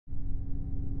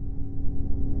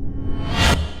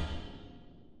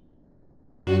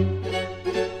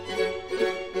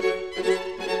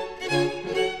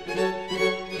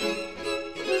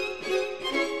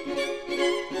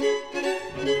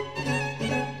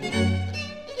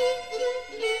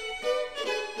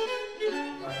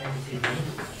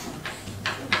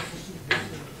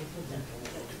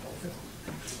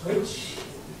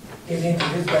is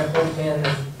introduced by Hoffman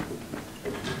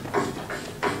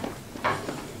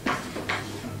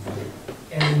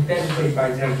and independently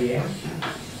by Xavier.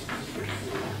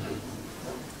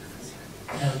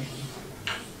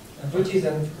 Which is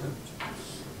a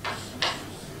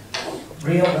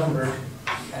real number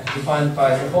defined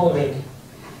by the following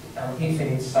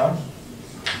infinite sum.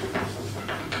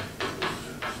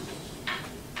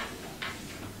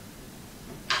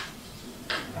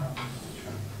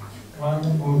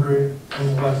 1 over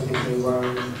n1 to the k1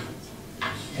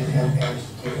 and n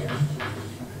to the n,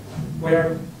 where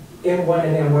n1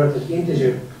 and n were the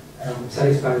integer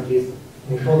satisfy this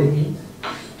inequality.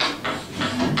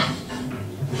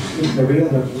 Is the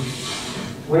real number,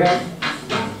 where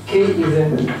k is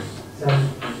in some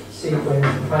sequence,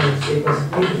 finite sequence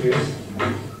of integers,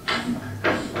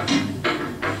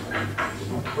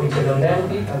 which are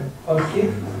negative and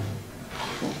positive.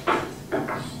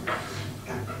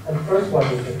 And the first one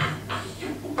is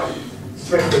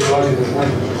strictly logical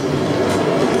one.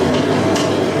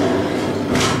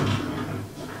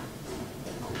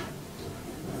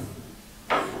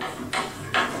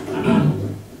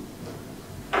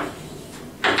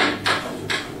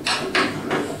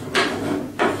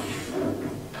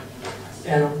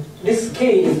 And this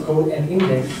k is called an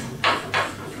index,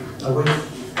 with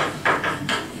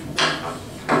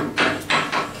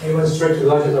k1 strictly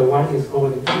larger than 1 is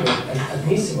called an index, an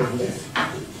admissible index.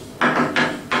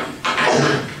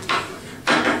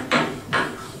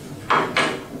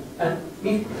 And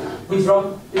if we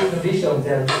drop this condition,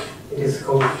 then it is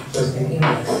called just an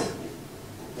index.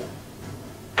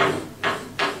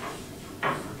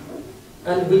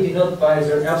 And we denote by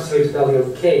the absolute value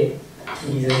of k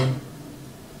is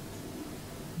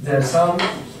the sum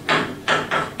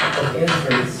of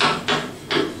entries,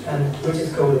 and which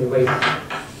is called the weight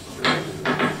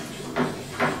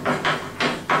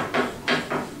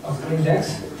of the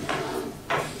index,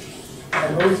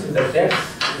 and also the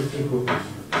depth is equal.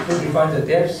 We define the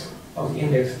depth of the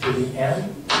index to be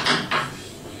n.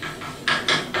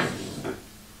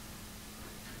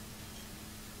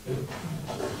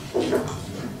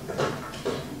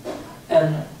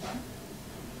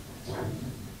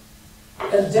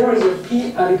 And there is a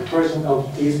p-adic version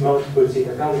of these multiple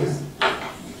zeta values,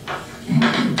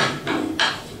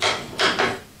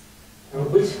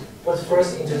 which was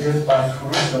first introduced by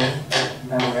Caruso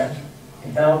Manuel,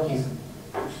 and now he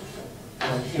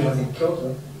was in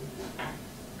Kyoto.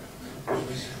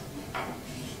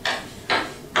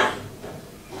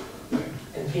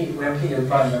 And when he is a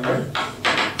prime member.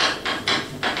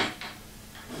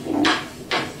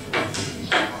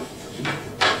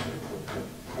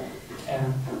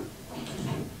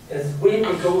 We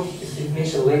will go this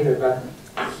definition later, but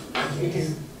it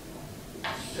is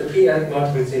the p-adic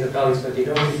multiple zeta values are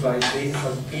denoted by basis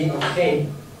of p of k,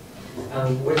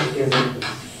 which is a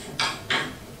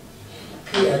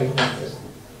p-adic numbers.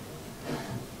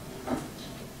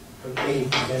 For k is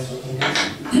the decimal index.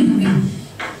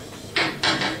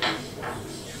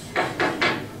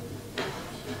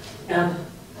 And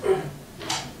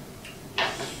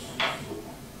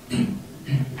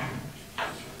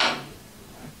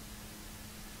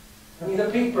in the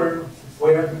paper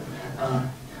where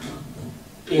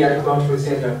p-adic multiple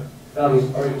zeta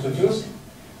values are introduced,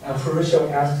 Caruso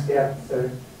asks that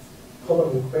the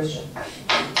following question.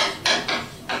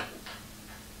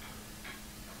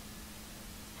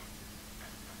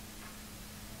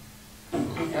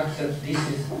 He asks that this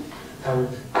is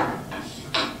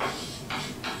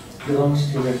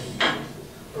belongs to the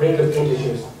ring of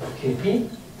integers of Kp,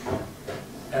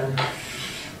 and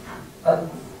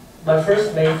my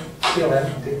first main theorem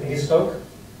in this talk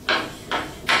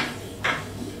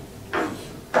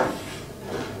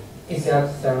is that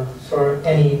for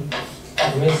any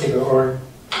admissible or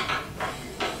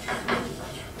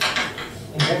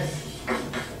index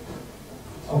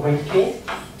of weight k,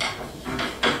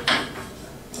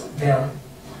 then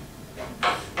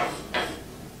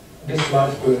this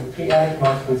multiple p-adic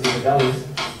multiple zeta values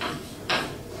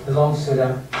belongs to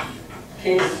the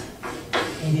case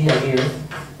p-adic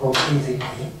or p-zeta,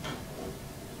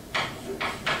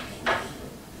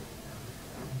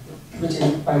 which is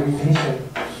by definition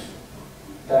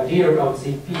the idea of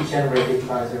the p generated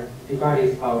by the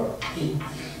divided power of p.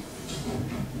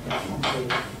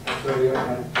 Factorial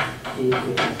and p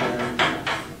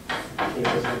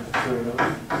factorial.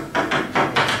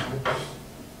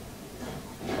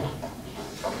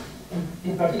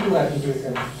 In particular, it is a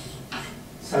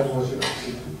submodular of c.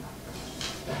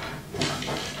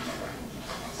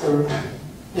 So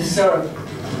this is our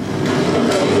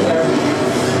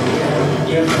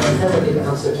give an affirmative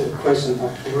answer to the question by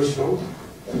Caruso.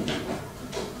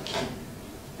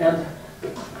 And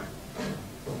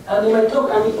in my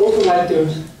talk, I would also like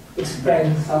to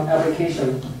explain some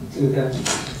application to the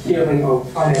theory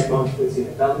of finite multiple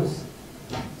zeta values.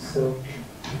 So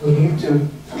we need to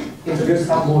introduce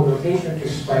some more notation to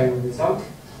explain the result.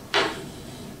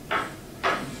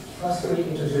 First, we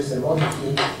introduce the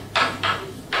multiple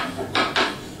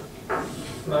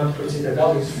zeta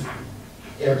values.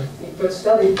 It was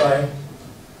studied by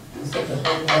Mr.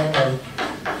 Hoffman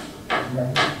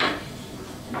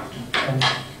and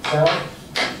Zhao.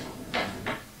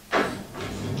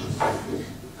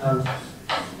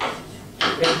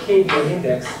 With KBL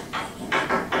index,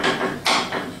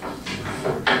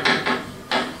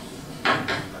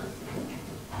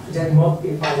 then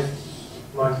multiply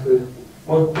multiple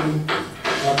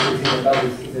zeta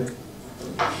values is a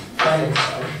finite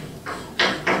sum.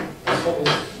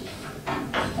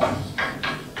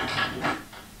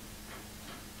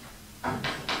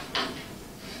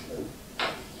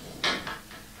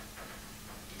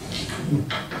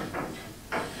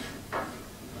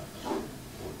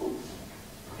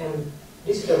 And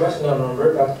this is a rational number,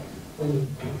 but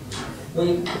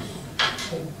we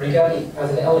regard it as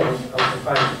an element of the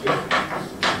finite field.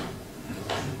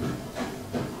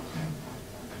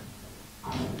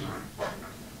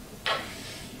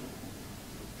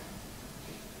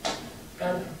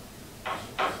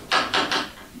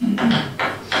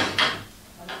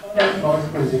 And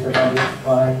multiple zeta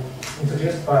values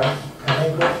introduced by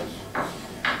Cannego.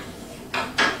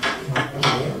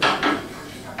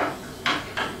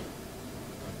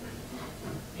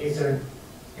 Is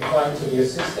defined to be a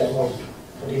system of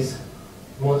these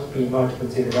multiple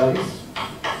zeta values.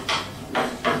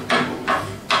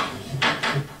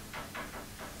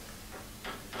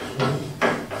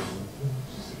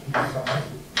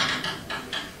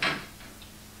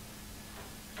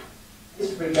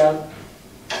 This regard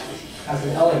as an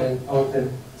element of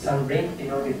some ring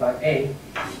denoted by A,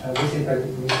 this is by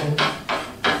definition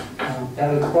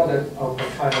that is the product of the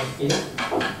finite field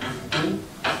E.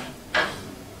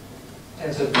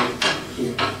 Tensor group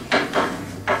here.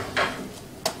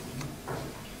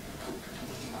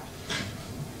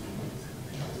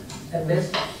 And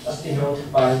this was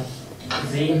denoted by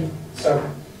Z sub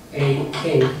A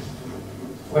K,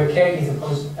 where K is a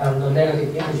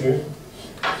negative integer,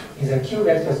 is a Q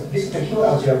vector. This is the Q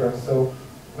algebra, so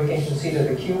we can consider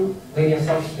the Q linear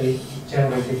subspace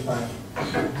generated by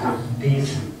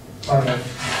these finite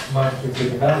multiple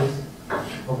zeta values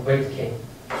of weight K.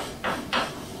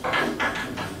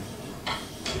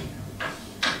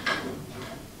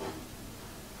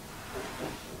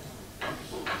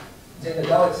 Then the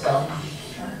Dalic sum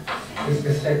with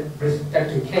respect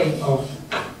to K of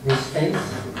this space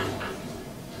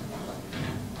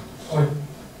or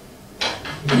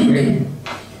the gradient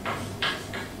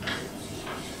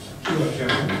Q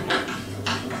algebra.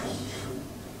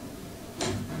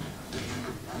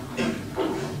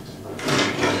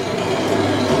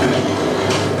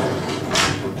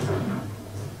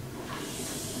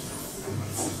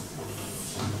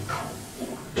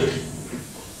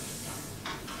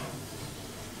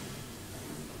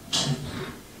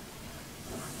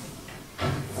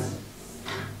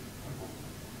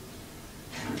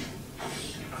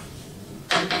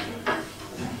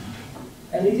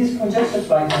 And it is conjectured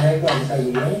by Cannego and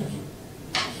Séminaire.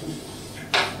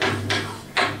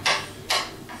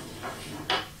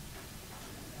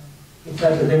 It's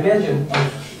that the dimension of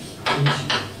each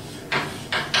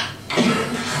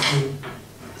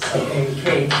sub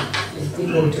k is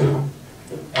equal to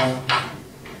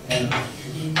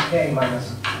k minus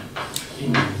b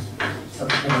sub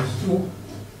minus 2,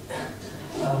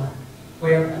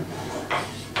 where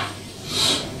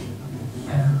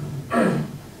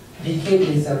dk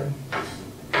is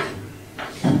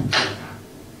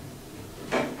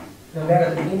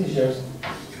non-negative integers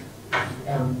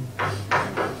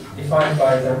defined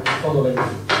by the following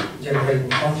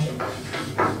generating function.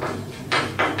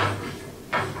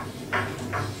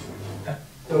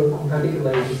 So in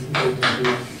particular, it is equal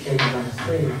to k minus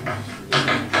 3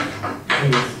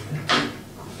 is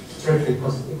strictly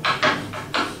positive.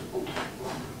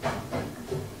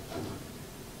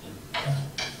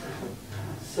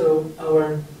 So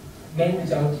our main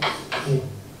result is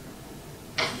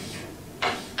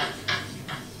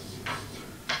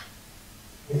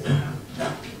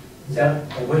that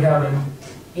we have an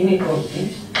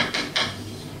inequality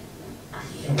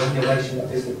in the relation of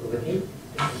this equality.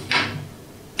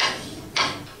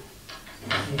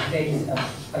 In case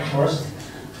at worst,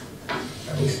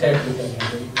 we expect we can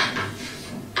have it.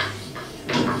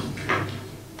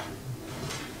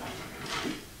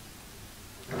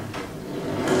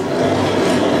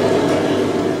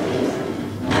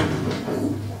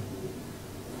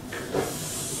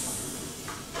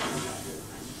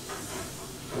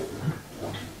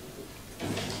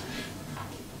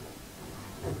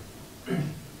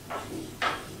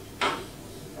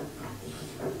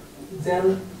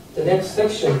 then the next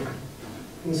section,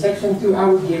 in section 2, I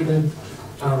will give an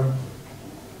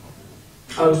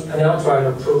outline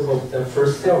of proof of the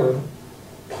first theorem.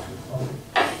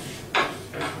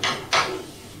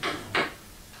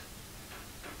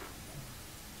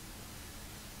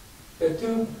 But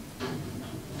to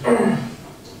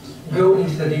go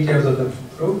into the details of the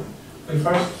proof, we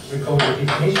first recall the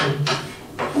definition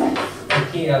of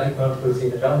p-adic multiple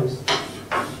zeta values.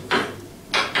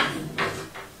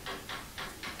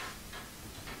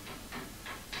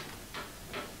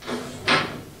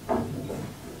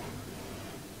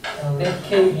 Let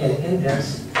K be an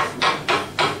index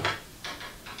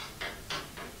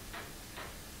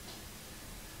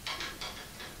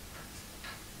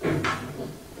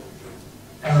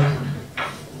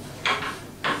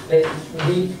let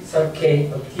V sub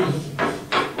K of T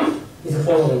is the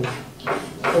following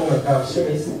form of our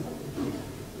series.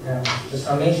 The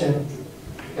summation,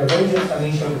 the range of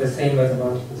summation is the same as the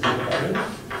multiple zeta value.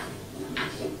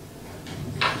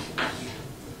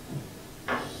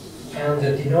 And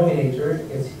the denominator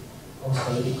is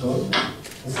also equal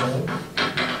the same.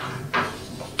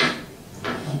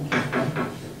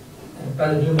 But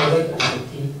the numerator is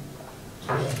T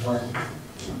and 1.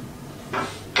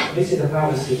 This is the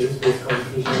power series with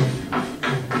coefficient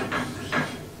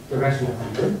the rational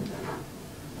number.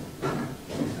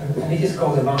 And it is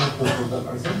called the multiple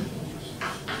comparison.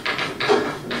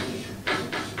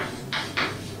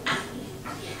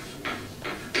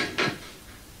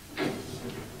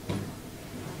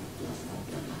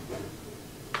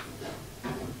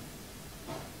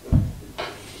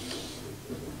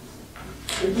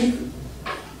 If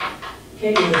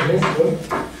K is divisible,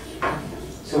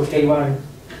 so K1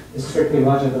 is strictly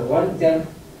larger than 1, then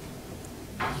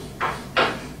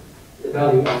the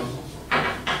value of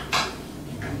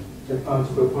the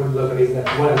multiple point logarithm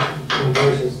at 1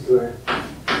 converges to a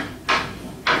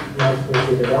multiple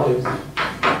zeta values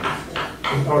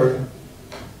in order.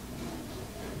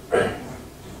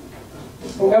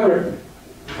 However,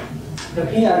 the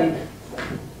p-adic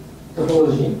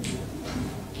topology,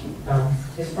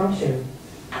 this function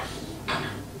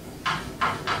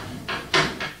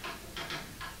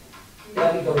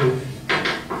p-adically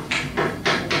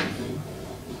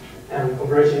and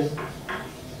converges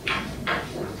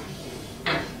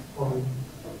on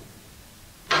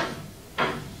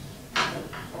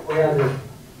where the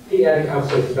p-adic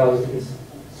absolute value is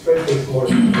strictly smaller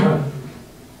than 1,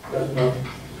 but not.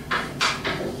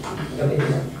 But it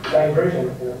is divergent,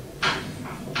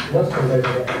 not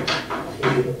convergent at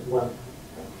 1.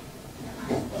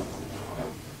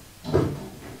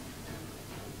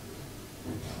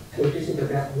 So this is the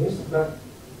bad news, but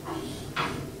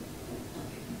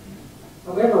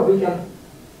however, we can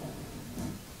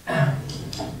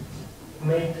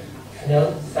make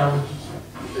some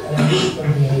analytic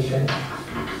combination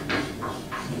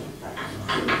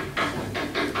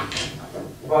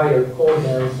via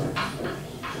Coleman's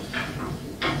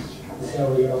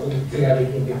theory of p-adic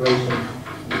integration.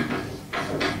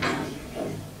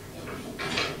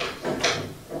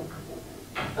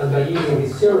 And by using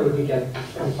this theory, we can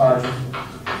find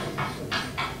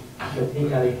the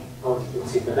p-adic multiple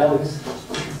zeta values.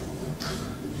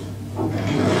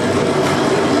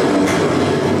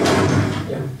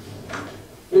 Yeah.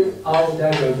 With our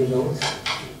diagram denotes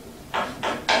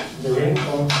the ring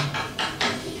of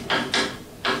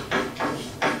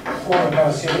form of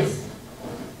our series,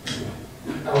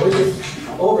 which is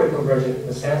over-convergent in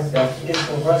the sense that it is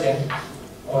convergent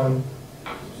on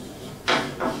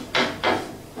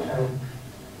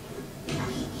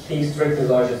T strictly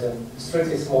larger than,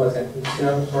 strictly smaller than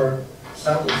epsilon for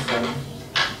some epsilon,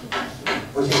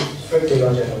 which is strictly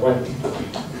larger than 1.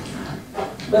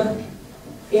 But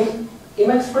in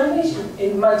my explanation,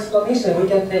 we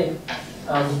can take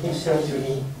epsilon to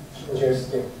E, which is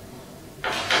the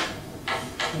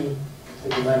E to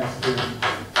the minus E.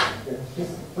 Yeah.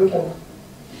 We can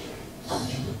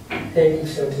take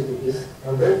epsilon to this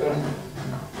number.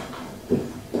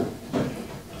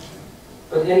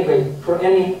 But anyway, for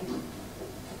any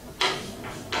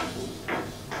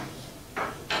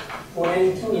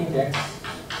two index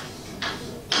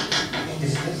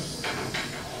indices,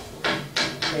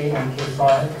 K and K5,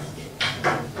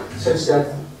 such that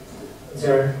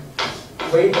their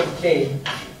weight of K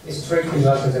is strictly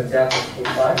larger than that of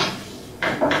K5,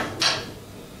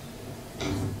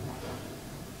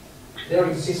 there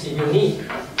exists a unique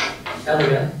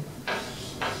element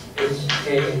with K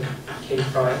and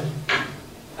K5.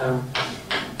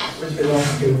 Which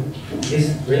belongs to this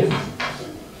ring,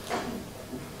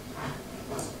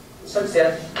 such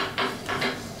that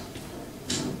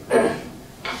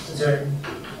the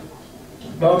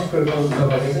multiple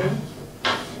logarithm,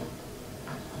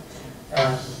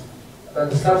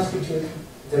 but substitute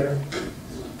the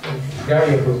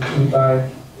variable p by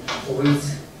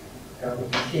with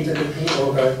p to the p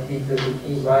over p to the p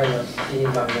minus p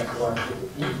minus 1 to the p.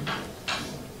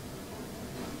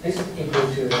 This is equal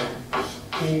to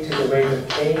p to the rate of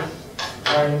k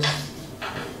times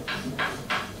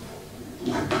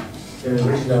the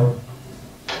original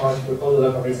multiple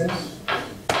logarithms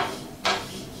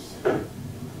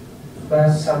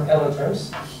plus some other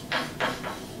terms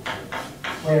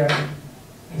where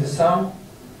in the sum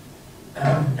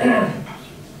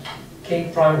k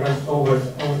prime runs over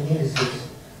the own indices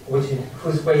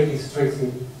whose weight is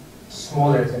strictly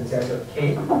smaller than that of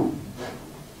k.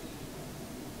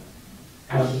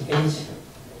 And h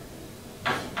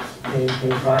k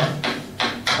prime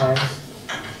times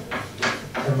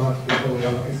the multiple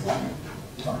logarithm.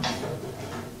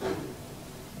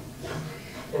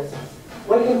 Yes.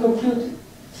 One can compute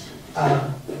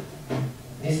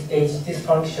this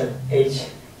function h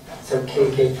sub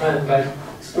k prime by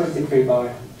explicitly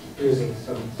by using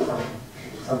some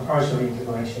partial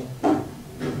integration.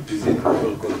 Is it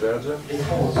equal convergent? It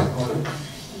holds on.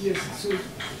 Yes, so.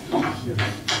 Yeah.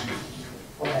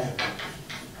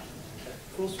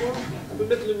 François, tu peux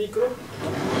mettre le micro?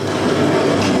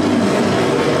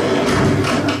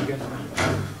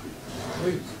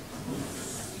 Oui.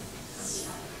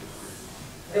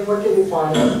 And what can we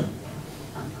find?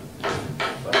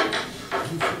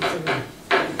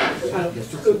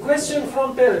 A question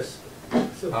from Paris.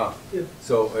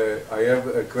 So I have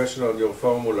a question on your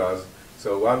formulas.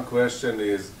 So one question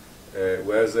is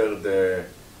whether the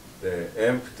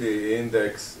empty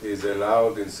index is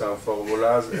allowed in some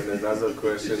formulas, and another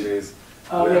question is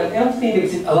empty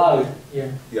index is allowed.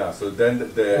 Yeah. Yeah. So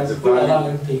then the allow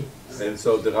empty. And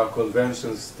so there are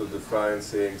conventions to define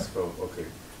things for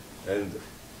and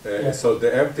yeah. So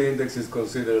the empty index is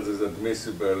considered as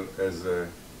admissible as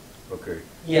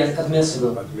Yes,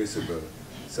 admissible. Admissible.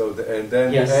 So and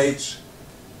then yes. h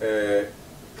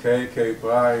k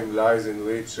prime lies in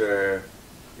which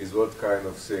is what kind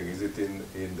of thing? Is it in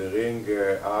the ring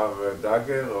R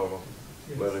dagger or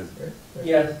yes. Where is it?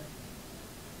 Yes.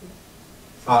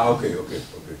 Ah, okay. Okay.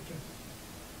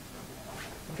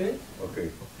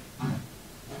 Okay.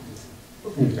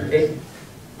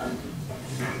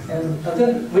 And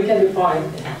then we can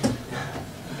define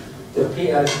the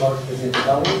p-adic multiplicative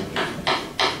value.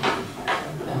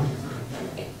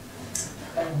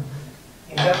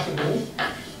 Inductively,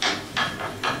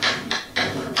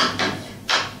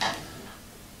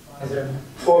 as a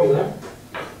formula,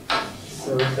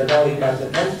 so the value of the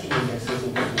empty index is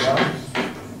equal to 1.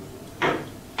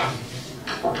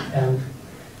 And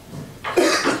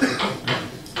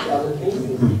the other case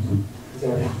is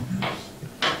that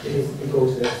it is equal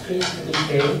to 3 to the k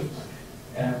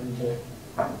and the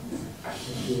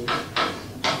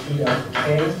p of k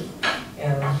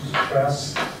and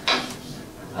plus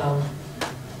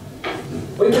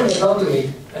we can evaluate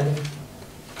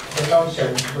the function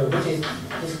which is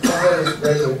this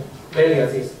convergence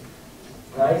value is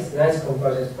nice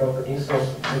convergence property, so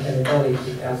we can evaluate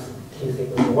it as t is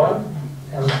equal to 1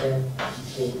 and then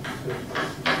t.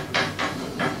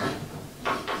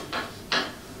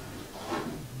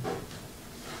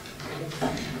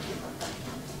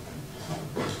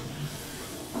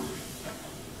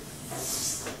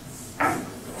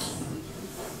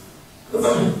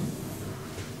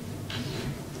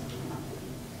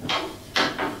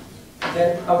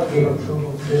 Then I will give a proof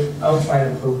of this. I will try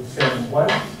to prove 7.1.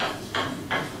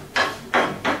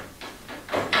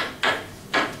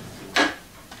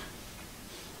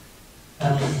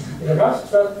 In the rough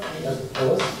structure as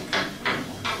follows.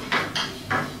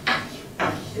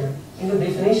 In the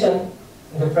definition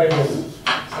in the previous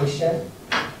section,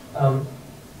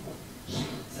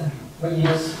 we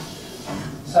use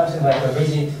something like a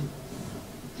rigid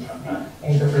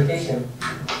interpretation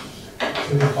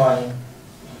to define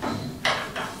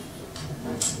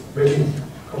rigid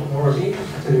cohomology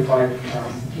to define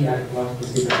p-adic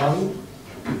multiplicative value.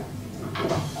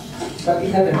 But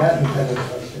it had a bad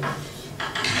interpretation.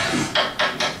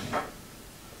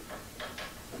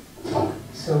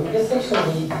 So in this section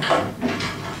we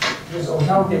use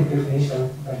alternative definition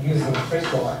by using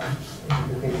crystal line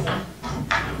interpretation.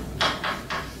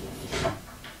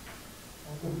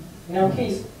 In our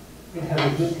case, we have a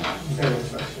good integral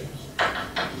structure.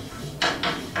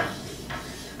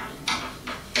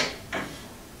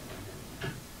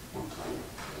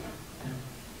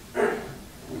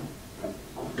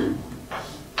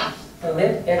 So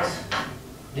let x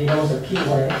denotes a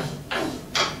p1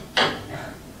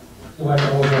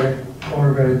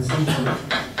 over zeta.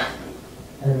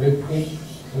 and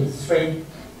with straight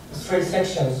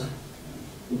sections,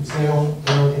 0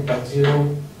 denoted by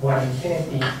 0, 1,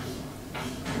 infinity,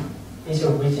 each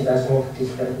of which is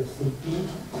isomorphic to CP,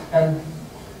 and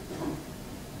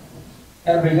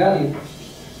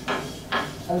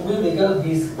we regard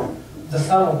this, the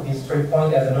sum of these 3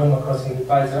 points as a normal crossing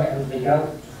divisor, and regard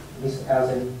this as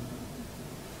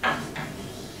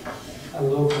a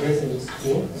logarithmic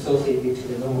scheme associated to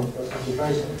the normal crossing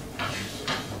divisor.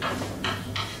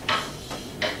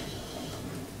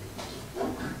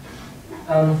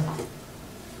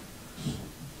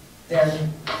 Then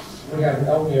we have an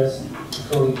obvious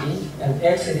equality, and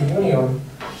X is the union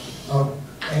of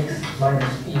X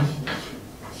minus P,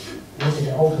 which is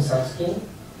an open subscheme,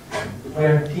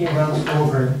 where P runs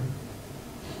over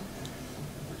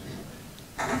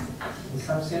the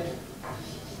subset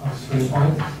of 3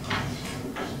 points,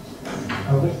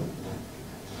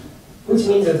 which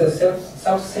means that the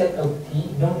subset of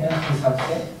P, non-empty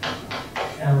subset,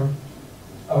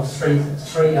 of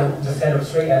the set of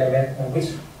 3 elements, which,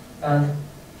 and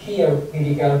here we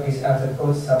regard this as a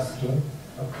closed subscheme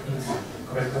of X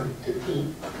corresponding to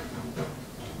P.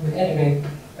 We anyway,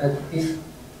 this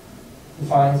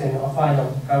defines a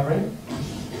final covering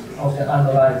of the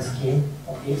underlying scheme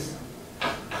of X.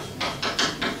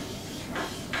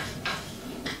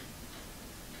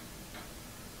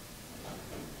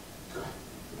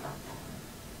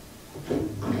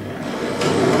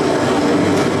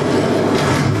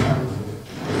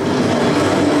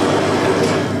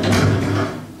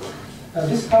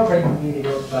 This covering will be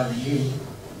developed by you.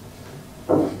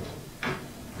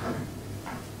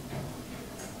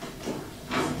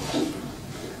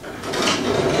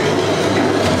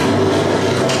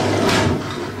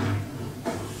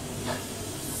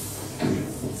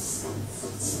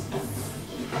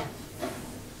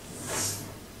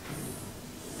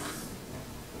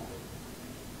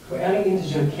 For any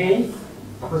integer k,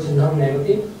 which is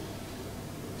non-negative,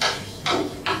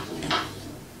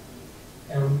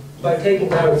 by taking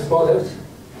direct product,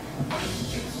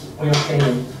 we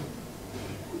obtain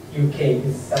UK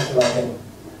is such like a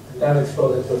direct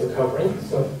product of the covering.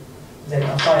 So then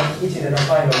which is an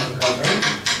assignment of the covering.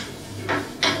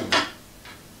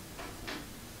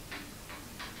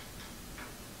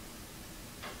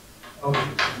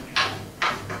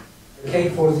 K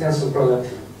for tensor product,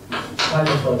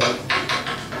 final product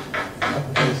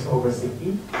of X over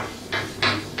CP.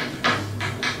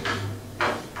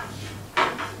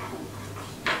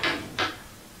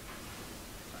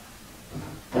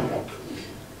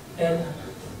 And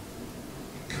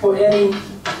for any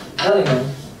element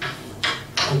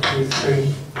which is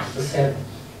the set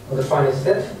of the final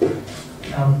set, the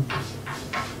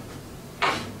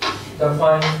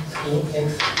affine scheme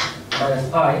X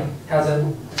minus I has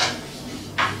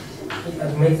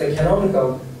it makes a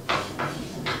canonical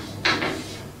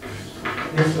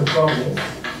list of problems.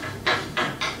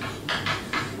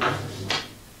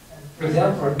 For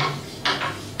example,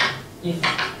 if I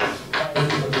is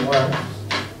equal to 1,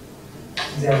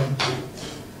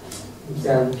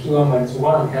 then P1 minus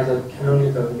 1 has a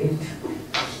canonical lift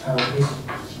which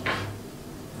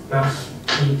maps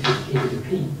P to P.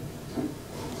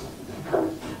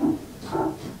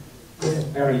 This is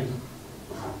very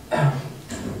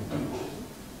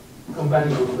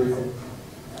compatible with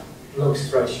the log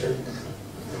structure.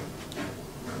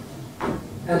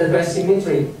 And by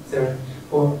symmetry,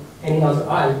 for any other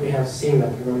I, we have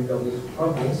similar canonical lift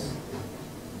properties.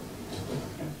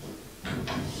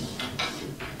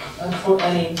 And for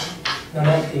any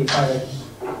non-active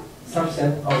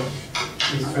subset of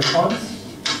these 3 points,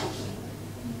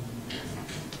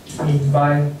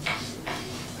 by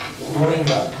rolling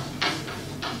up,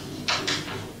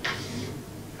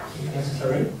 if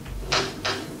necessary,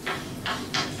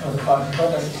 of the final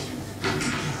product,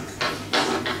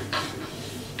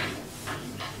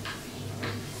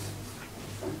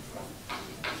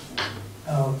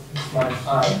 it's my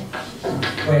I,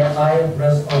 where I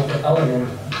runs over the element.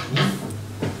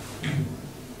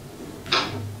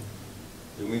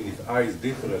 You mean if I is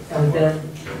different? And then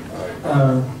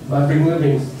by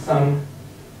removing some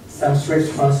stretch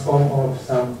transform of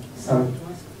some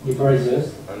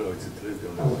divisors I know it's a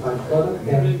trivial. of the final product,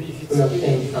 then we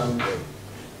obtain some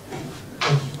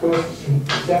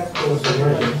exact cross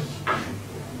conversion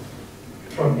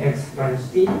from X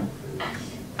minus T to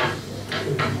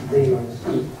D minus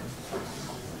T.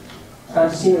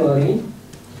 And similarly,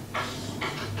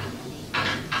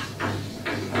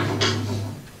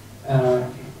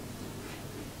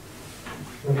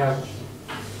 we have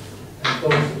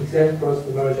exact cross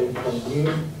conversion from U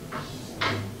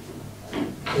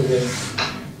to the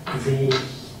Z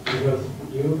equal to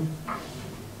U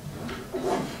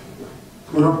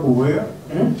グラフwhere?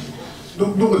 ど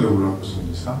こでグラフする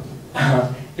んですか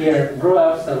Here, grow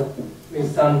up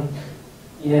with some,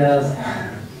 yes,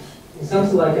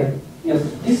 something like a, yes,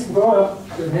 this grow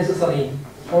up is necessary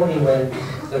only when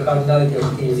the cardinality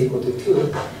of t is equal to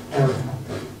 2, and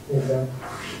it's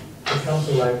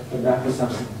something like a vector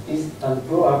something. This and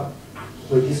grow up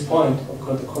with this point of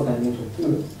coordinate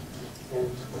 2.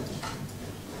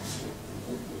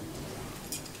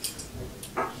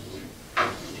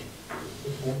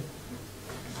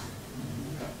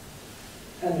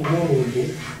 And union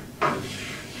this,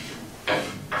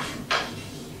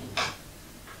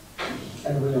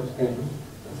 and we obtain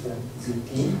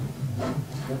ZT.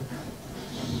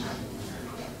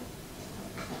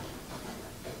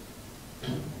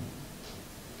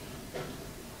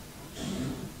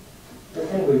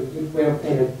 Then we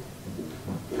obtain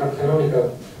a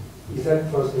canonical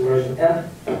exact first inversion, and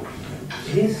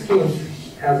this scheme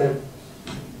has a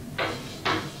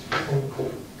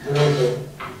canonical.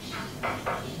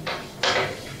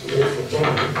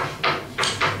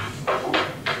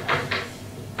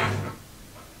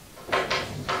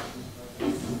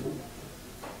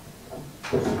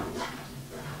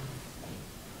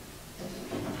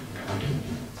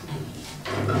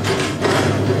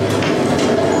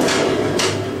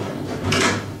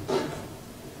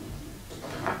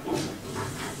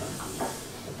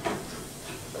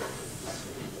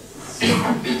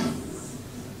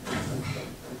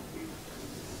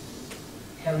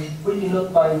 And we do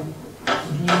not find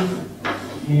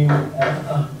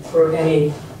for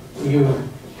any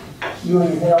u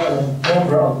is the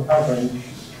number of the coverage.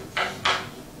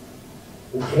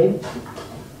 Okay?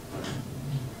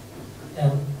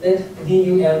 And let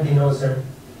DUM denotes the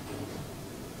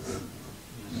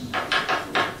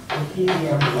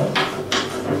PDM.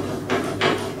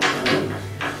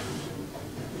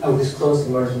 I will disclose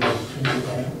the version of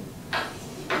PDM.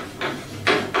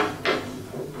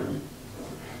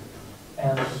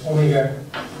 And omega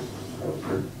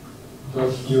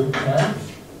goes U and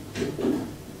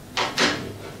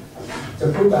the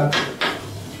product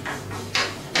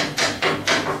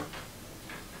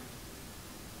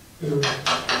U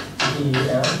D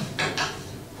M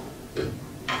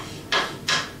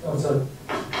also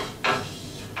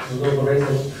the local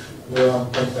racing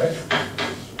neuron complex.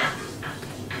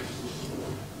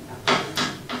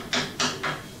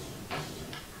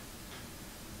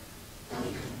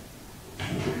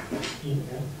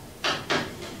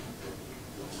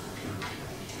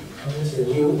 This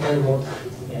is U and more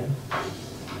again.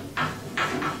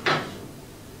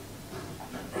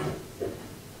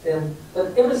 Then,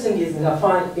 but everything is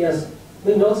affine. Yes,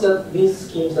 we know that these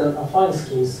schemes are affine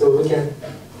schemes, so we can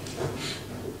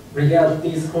regard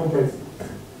these complex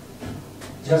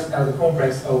just as a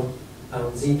complex of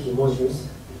ZT modules.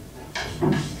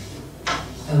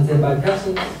 And then by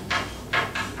passing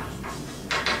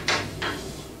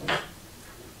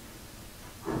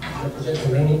the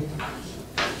projection limit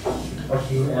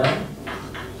of UM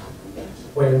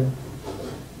when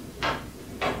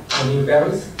U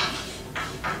varies,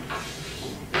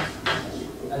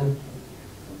 and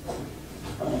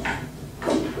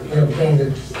we obtain the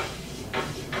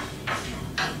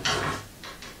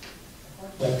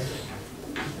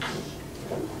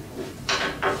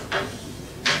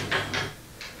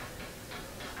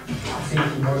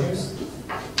ZT modules.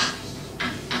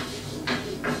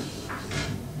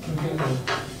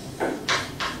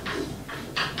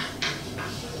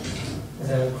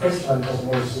 The crystalline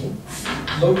topology,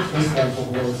 low crystalline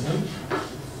topology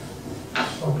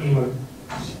of primer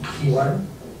T1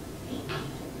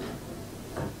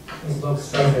 is log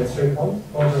standard 3 point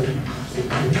over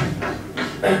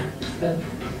and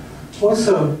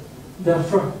also the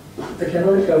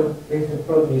canonical vector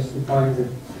properties define the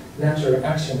natural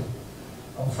action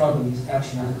of Frobenius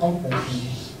action as a complex.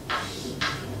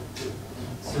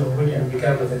 So we can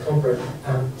recover the complex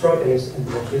properties in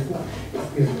the system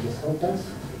using this complex.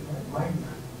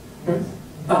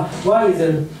 Y is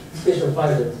a special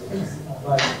fiber.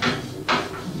 Y.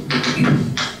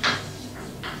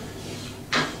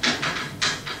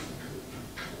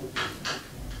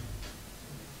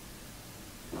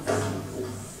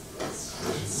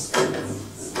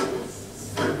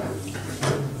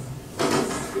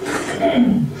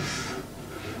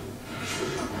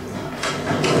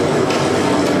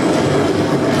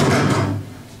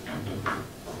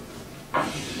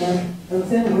 And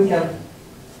then we can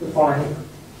define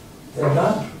the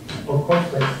map or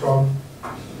complex from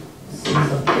C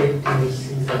sub k to C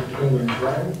sub k and 1,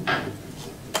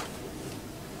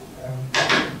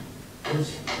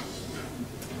 which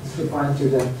is defined to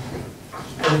the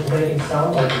integrating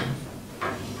sum of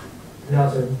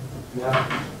another we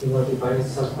want to define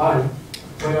sub I,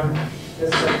 where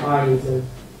this sub I is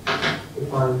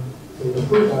defined in the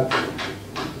product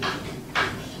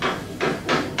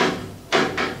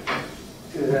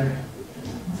to the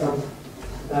some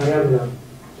variable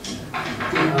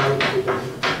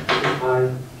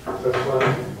I plus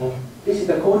 1. This is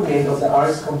the coordinate of the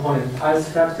R's component, R's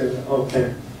factor of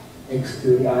the x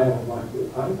to the I of 1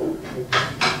 to I.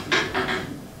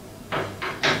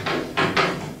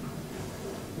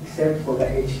 Except for the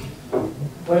h,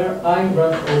 where I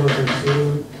run over the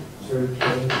 0, k,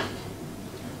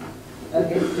 and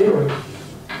f0.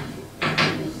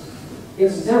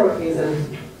 F0 is a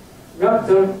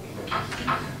raptor,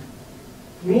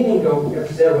 meaning of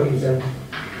f0 is a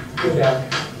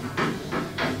product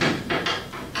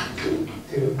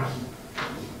to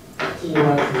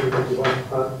t1 is equal to 1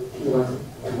 plus t1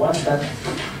 and 1, but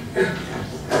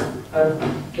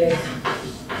k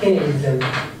is a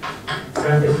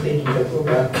raptor taking the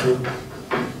product to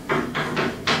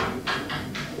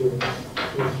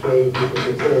k equal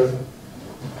to 0.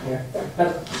 Yeah. But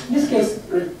in this case,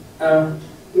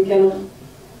 we can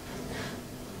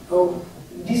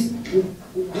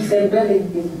this embedding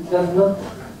does not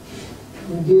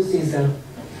induce a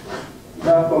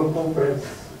dipole conference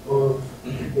or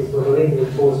this correlating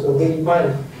force. So we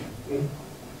define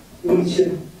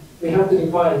we have to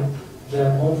define the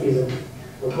morphism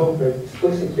or conference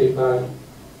explicitly by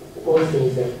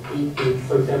forcing the et.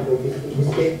 For example, in this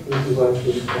case, et equals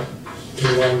to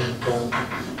 1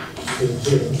 to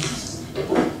 0.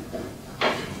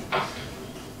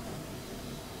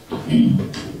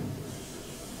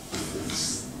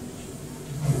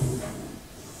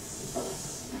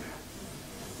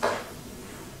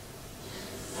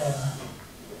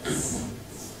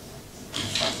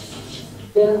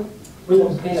 Then we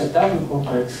obtain a double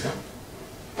complex.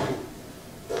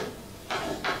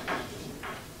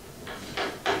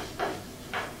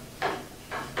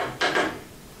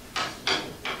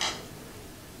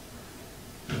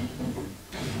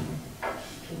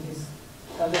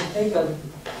 And then take a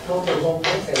total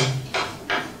complex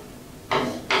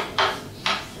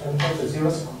and take the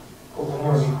zeros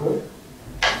cohomology group,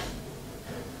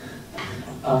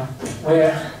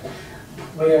 where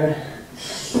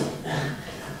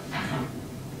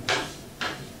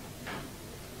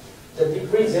the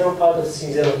degree 0 part of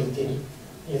C0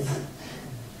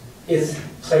 is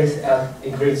placed at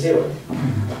degree 0.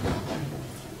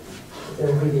 Then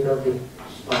we denote the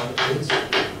part of it.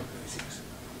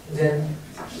 Then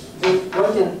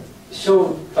one can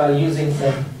show by using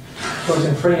the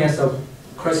Gaussian freeness of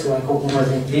crystalline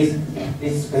cohomology in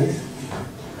this space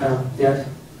that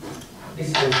this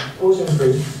is Gaussian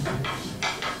free,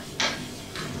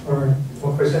 or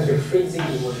more precisely free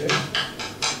Ziggy module,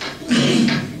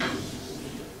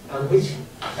 and which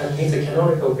means a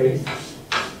canonical base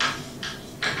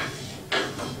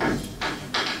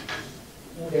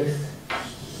index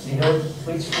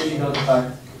which we denote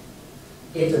by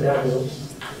eta W,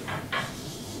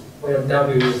 where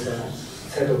W is a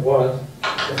set of words,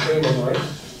 the frame of noise,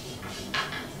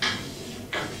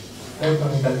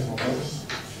 electromagnetic moment,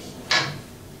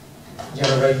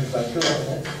 generated by two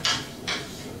elements,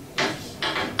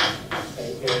 A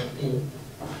and P.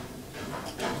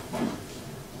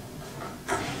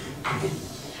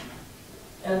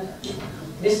 And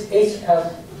this H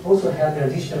also has an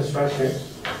additional structure.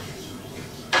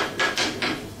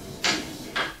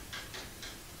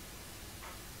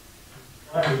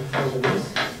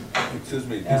 Excuse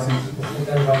me, this is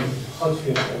hot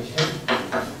filtration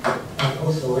and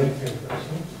also wave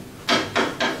filtration,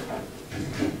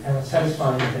 and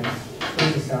satisfying the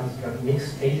pretty sounds like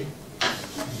mixed state.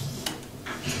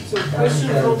 So question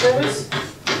from Dennis?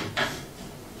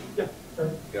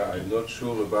 Yeah, I'm not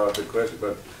sure about the question,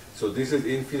 but so this is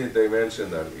infinite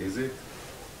dimensional, is it?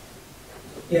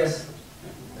 Yes.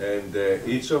 And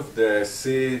each of the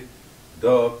C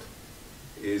dot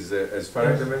is as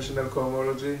finite dimensional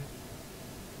cohomology?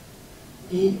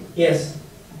 Yes.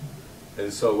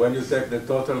 And so when you take the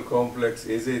total complex,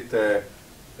 is it a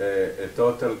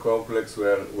total complex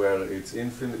where it's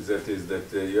infinite, that is that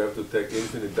you have to take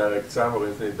infinite direct sum or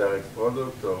infinite direct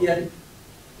product? Or Yeah,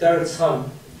 direct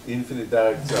sum. Infinite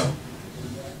direct sum?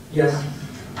 Yes.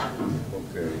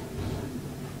 Okay.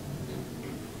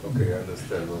 Okay, I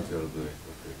understand what you're doing.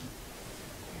 Okay.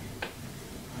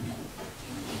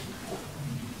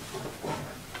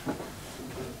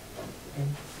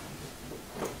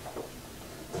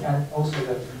 And also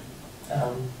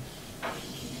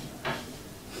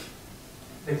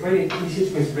the gradient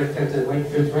issues with respect to wave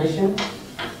filtration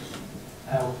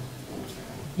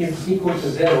is equal to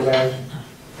 0 where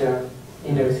the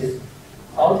index is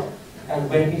out, and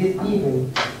when it is even,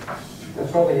 the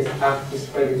probability is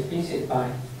displayed explicit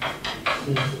by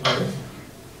these others.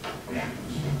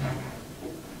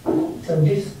 So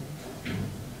this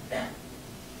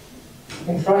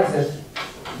implies that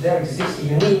there exists a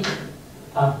unique,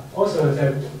 also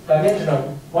the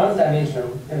dimensional,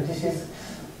 one-dimensional, and this is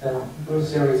the Bruce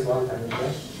series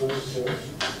one-dimensional, Bruce series.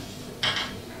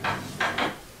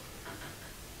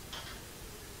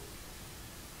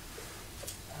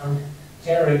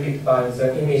 Generated by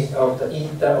the image of the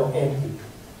eta of empty.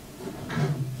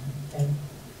 Okay.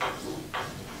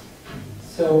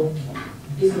 So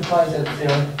this implies that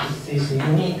there is this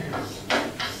unique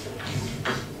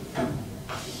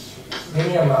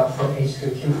minimum from H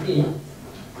to QP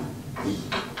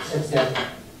such that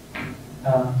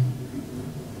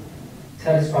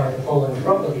satisfy the following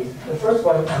properties. The first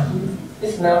one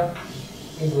is now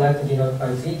is like to denote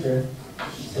by zeta.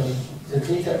 So the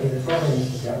zeta is the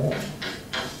probability together.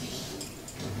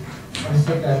 And the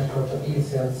second property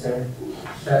is that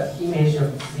the image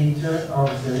of zeta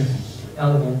of the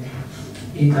element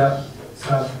eta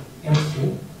sub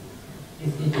empty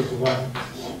is equal to 1.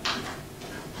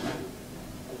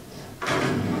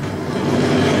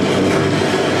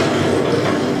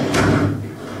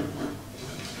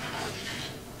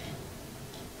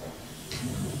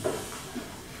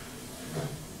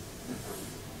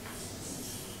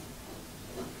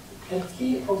 The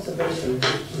key observation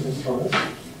is as follows.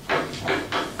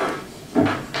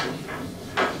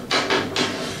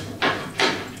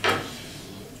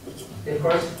 The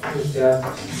first is the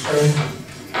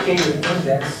K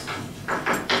index.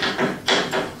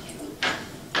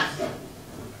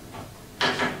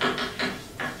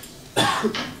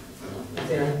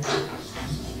 Then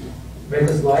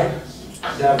Vegas light, the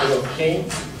value of K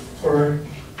for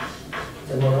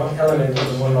the monoid element of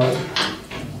the monoid.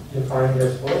 Defined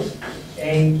as follows: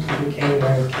 A to K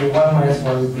minus K1 minus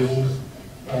 1 would be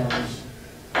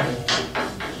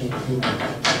K2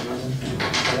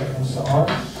 and so on.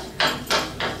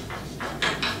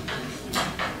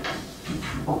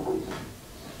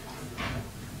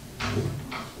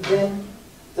 Then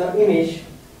the image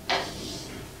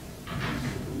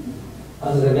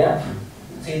under the map,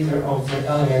 zeta of the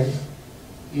element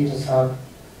eta sub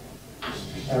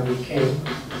K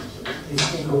is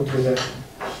equal to the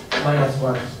minus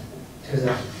 1 to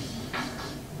the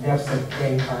depth of K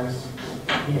times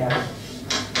p-adic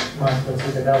minus 1 to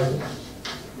the value.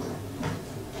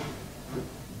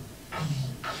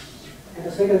 And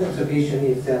the second observation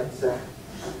is that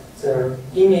the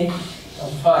image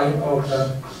of phi of the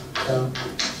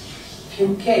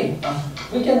qk,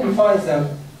 we can define the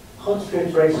hot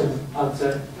filtration at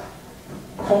the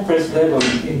compressed level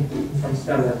in some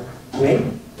standard way.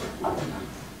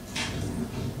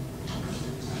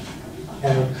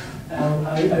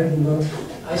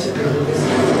 I should do this.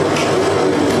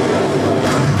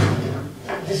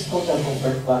 This total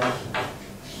convert by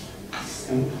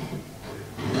C.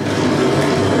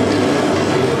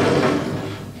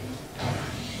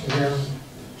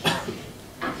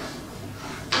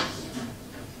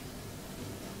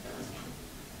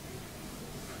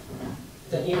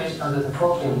 The image under the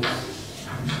properties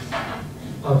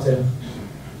of the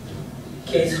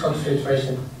case hot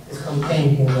filtration is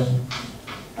contained in the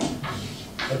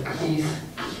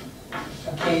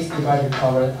case divided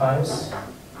power times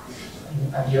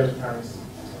appear times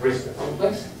risk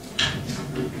complex.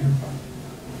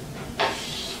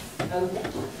 And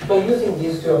by using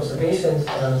these two observations,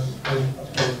 we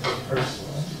obtain the first one.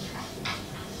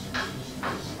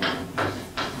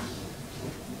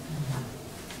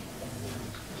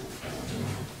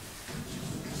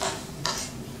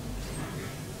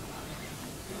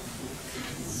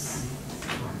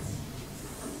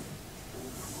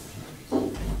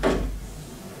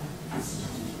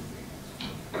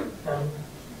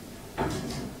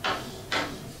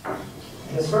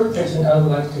 The first section I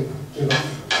would like to give an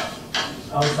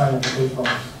outline of the paper.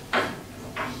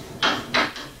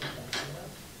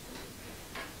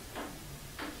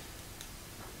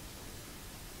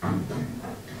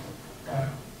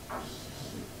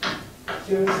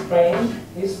 To explain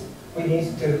this, we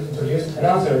need to introduce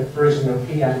another version of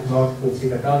p-adic mode with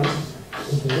zeta values,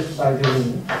 introduced by the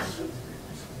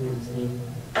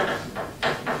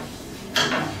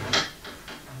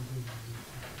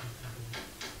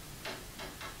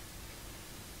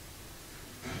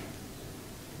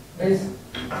This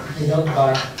denoted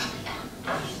by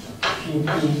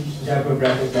QP double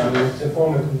bracket value to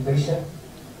form a completion.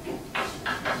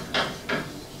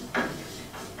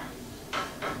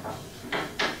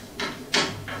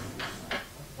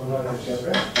 One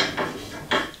algebra.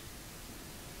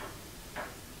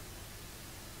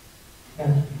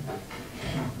 And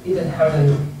have a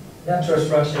natural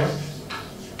structure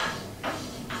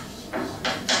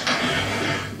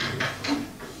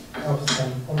of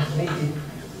some completed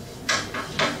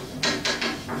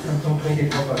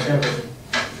property.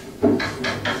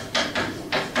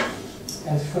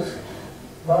 And first,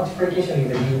 multiplication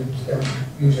is the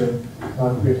usual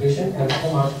multiplication, and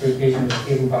full multiplication is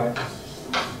given by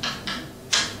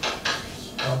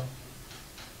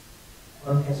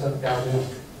 1 tensor value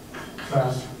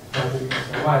plus W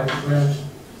tensor Y,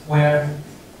 where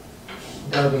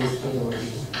W is in or B.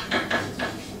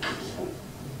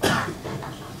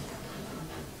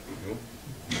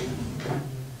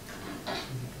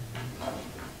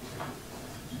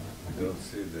 I don't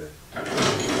see that.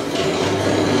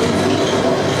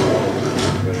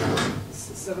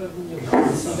 Ça va venir.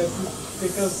 C'est la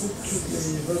Pékin coupe toutes les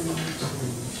 20 minutes.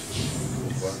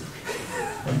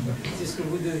 C'est ce que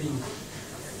vous devinez.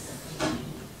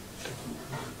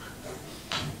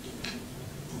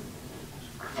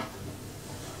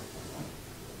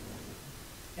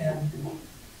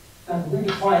 And we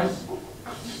define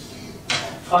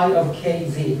phi of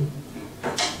kz.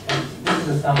 And this is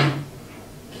the sum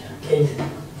k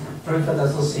frequent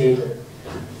associated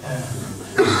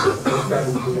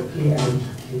with the p and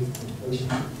k equation.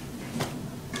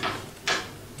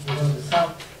 We want to sum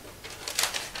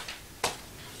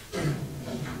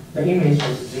the image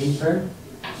of zeta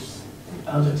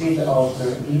and the zeta of the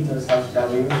ether such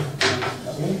w.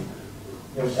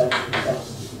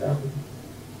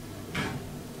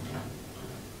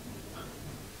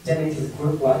 Then it is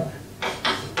group-like.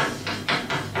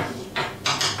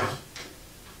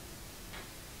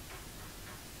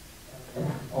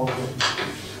 Okay.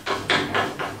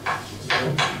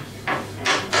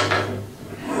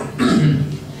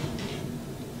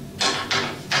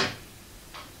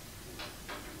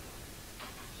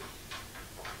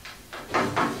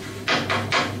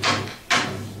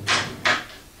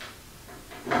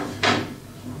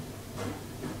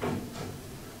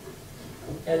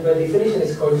 And by definition,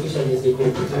 this coefficient is equal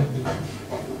to 2.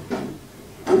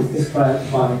 It's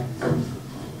described by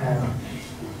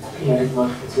p-adic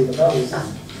multiplied with the values.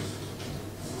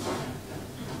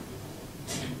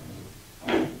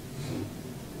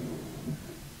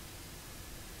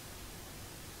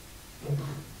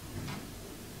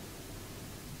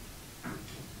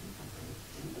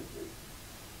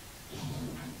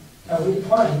 And we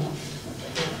define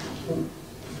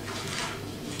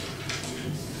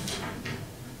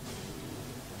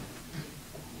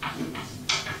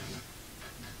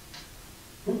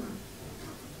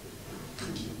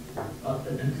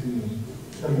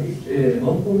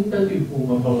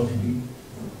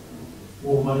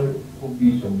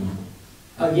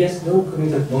yes, no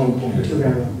commuted bond for two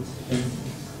variables.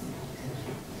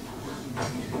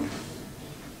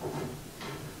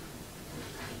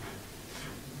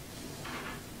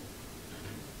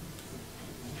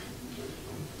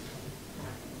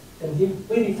 And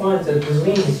we define the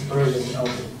Bernoulli's version of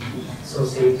the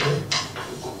associated.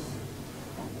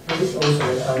 This is also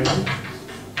an element.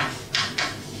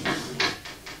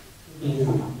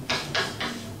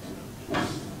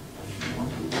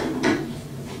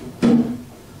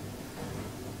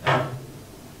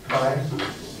 By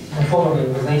the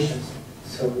following relations.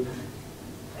 So,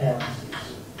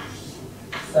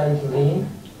 cycling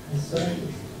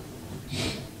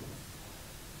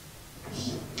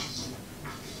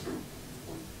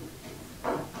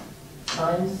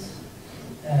times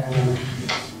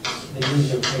the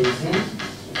usual KZ,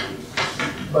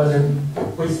 but then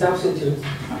we substitute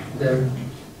the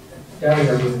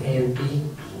variables A and B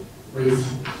with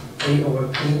A over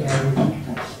P and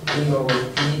B over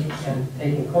P and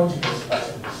taking conjugates by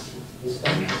this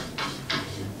one.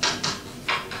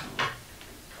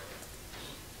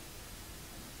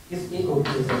 This equal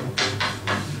to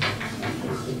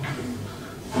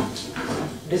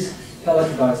this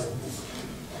characterizes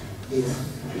is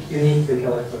unique to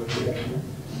characterization.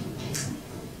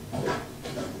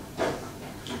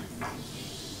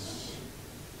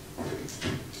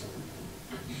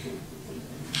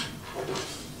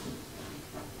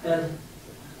 And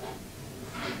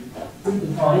we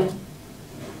define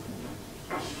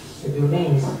the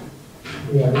domains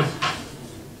reals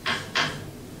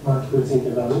multiple zeta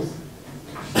values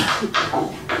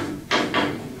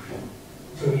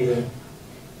to be the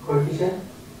coefficient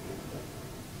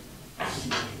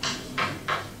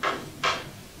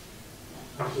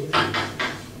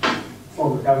for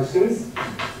the W series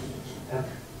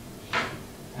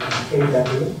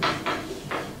KW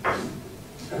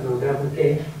and WK.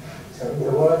 So in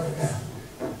the word,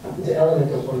 the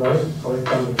element of load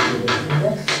corresponding to the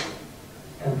index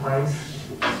and times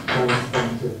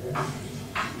corresponding to the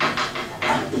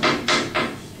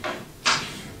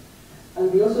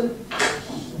we also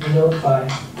denote by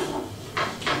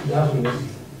W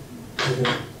as a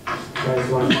minus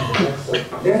 1 so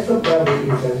depth of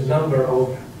W is the number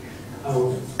of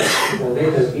the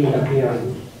letters B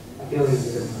appearing in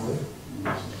the node.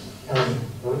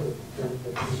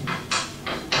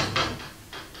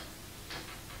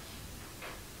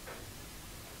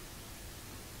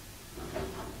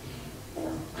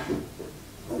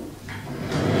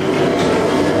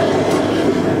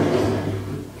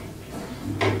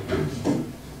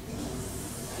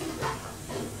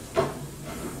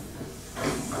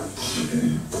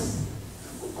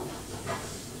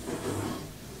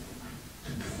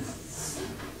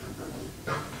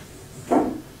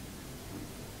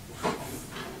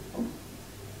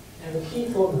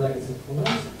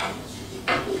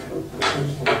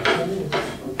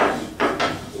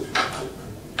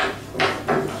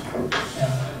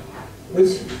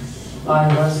 Which I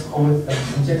once called the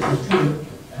conjecture tool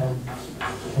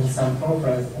in some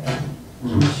conference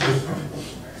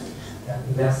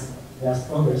last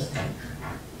August.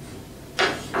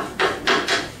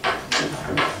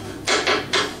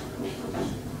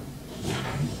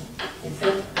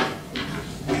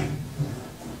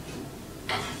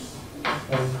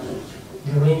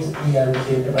 It means we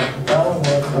allocate about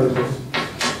downward project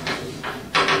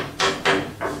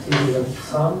to the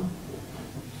sum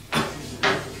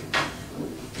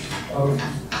of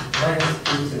minus b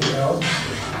to the L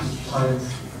times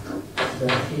the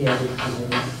p-adic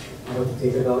of the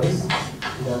data values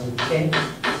without k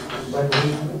when we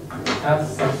add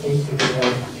some a to the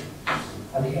L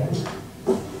at the end.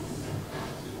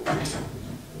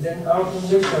 Then our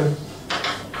conjecture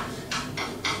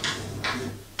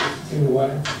to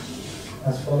one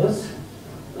as follows.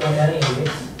 For any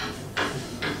index,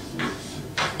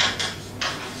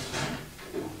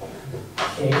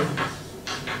 k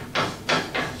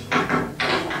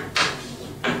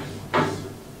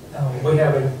we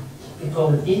have a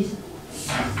equal it.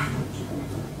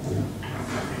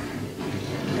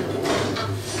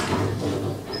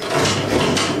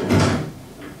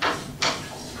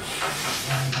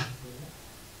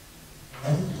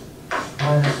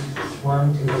 Minus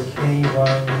 1 to the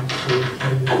k1 to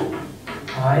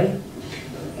ki,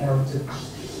 and the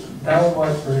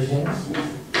downward version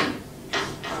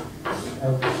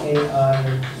of ki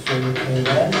to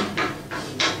kn,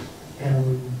 and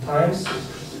times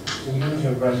the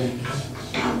usual version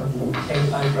of ki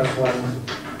plus 1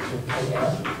 to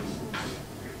kn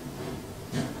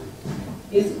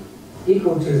is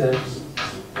equal to the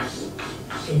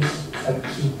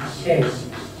k,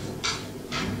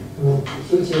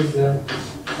 which is the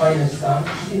final sum.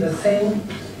 It is the same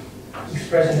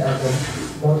expression as the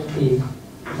mod p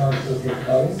not to the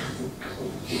values,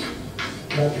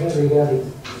 but we regard it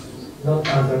not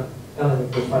under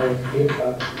element of finite field,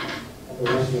 but as a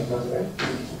rational number.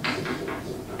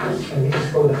 And it is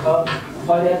called the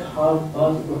finite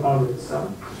multiple harmonic sum.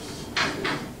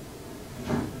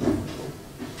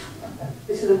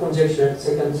 This is the conjecture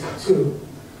second to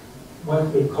what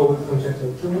we call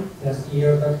conjecture 2 last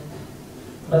year,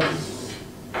 but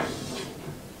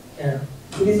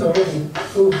it is already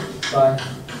proved by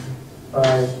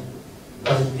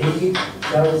Pékin,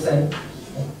 I would say.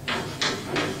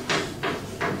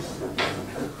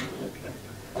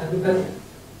 And you can,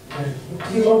 to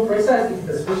be more precise, it's a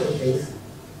special case.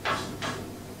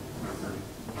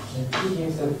 And he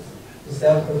gives a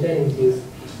self-containing is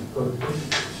good.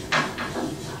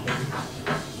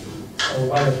 And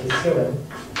one of his theorem.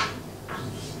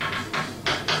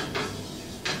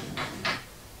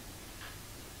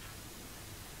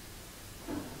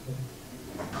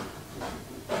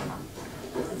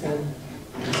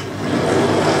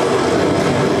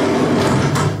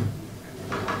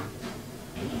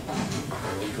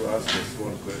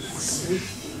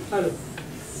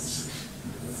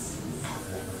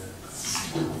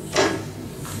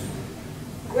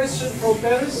 Question from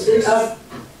Paris?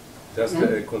 Just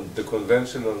the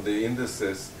convention on the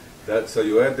indices. That so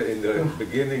you had in the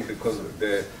beginning the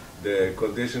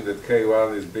condition that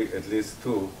K1 is big, at least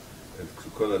 2, it's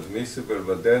called admissible.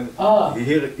 But then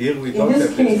here we don't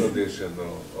have this condition,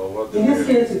 or what? In this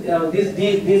case,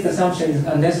 this assumption is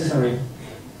unnecessary.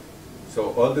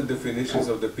 So all the definitions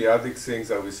of the p-adic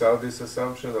things are without this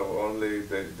assumption, or only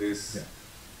this? Yeah.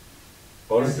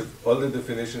 All the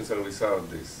definitions are without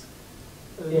this.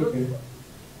 Okay.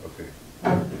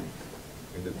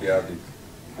 In the p-adic.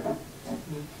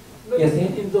 But yes,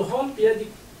 in the whole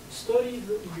p-adic story,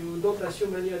 you don't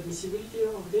assume any admissibility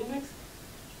of the index,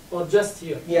 or just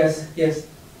here? Yes.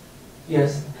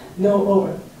 No,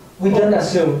 we don't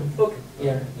assume. Okay.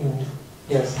 Yeah.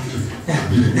 Yes.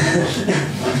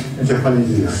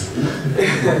 Japanese, yes.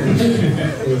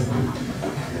 Yes.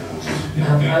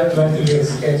 I would like to make a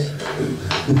sketch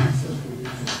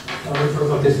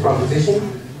of this proposition.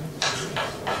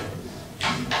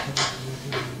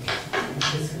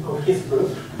 This is called his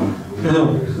proof.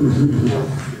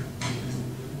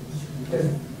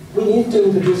 We need to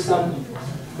introduce some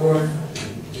more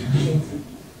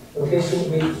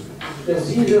notation with the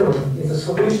Z0 is a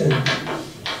solution.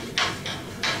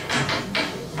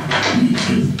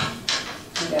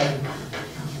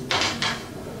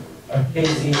 And page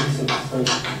Z is a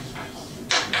solution.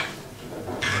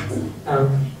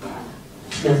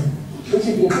 Yes, which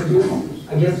is introduced,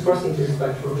 I guess first introduced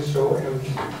by Professor,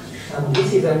 and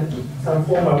this is some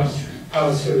form of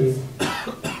power series,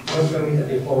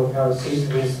 non-commutative form of power series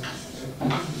with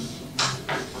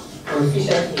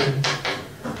coefficient in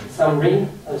some ring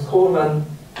as Coleman,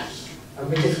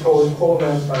 which is called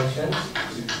Coleman function.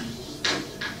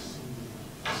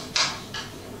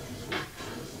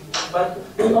 But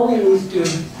we only need to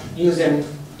use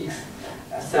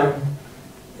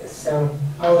some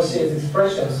power series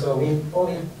expression, so we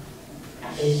only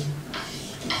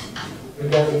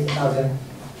regard it as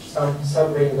some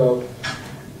subring of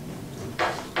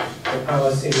the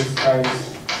power series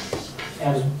times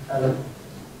and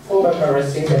formal power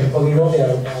series and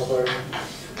polynomial over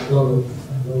log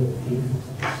p.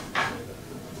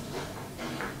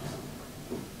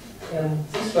 And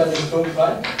this was improved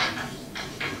by,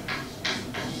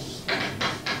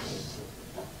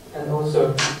 and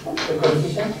also the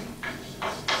coefficient.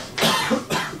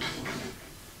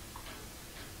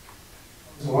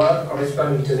 One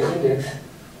corresponding to the index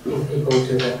is equal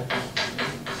to the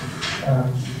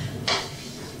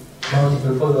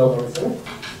multiple polynomial.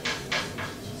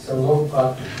 So log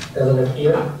part doesn't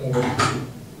appear in the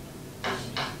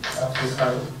this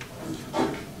kind.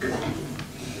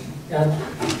 And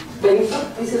in fact,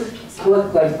 this is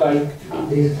worked like by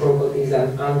these properties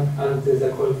and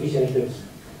the coefficient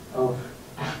of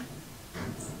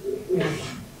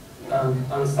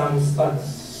and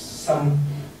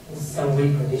some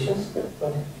weak conditions.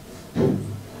 But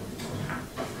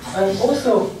and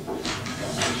also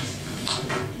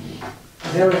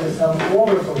there is some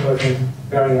overconversion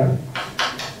variant.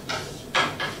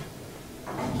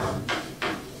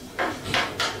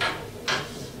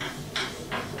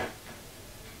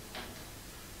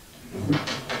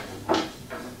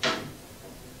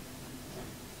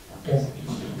 Yes.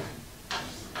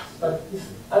 But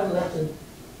I would like to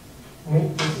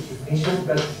make this equation,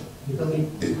 but because it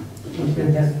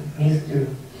just needs to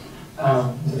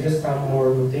introduce some more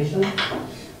notation,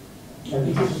 and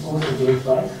it is also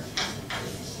verified.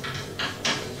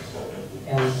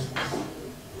 And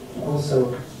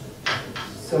also,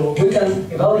 so we can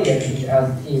evaluate it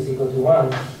as t is equal to 1,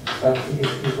 but it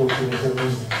is equal to the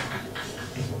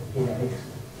p-adic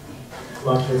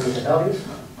multiplied with the values.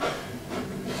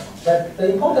 But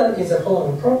the important is the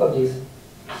following properties.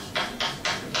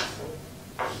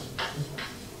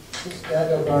 This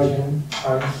data version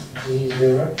times g0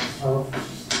 of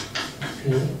p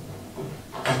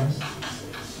times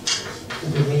the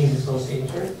domain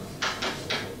associator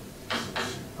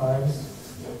times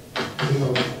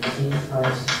 0 p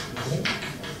times p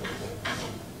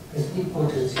is equal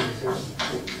to 0.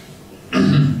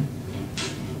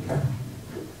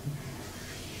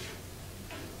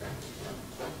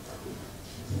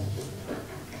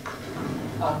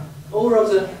 All of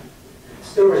the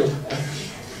story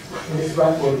in this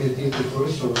blackboard is due to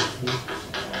crucial.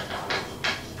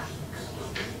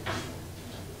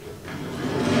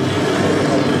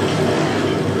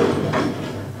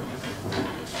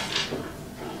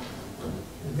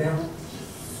 Then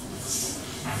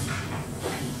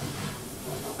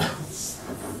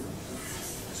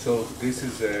so this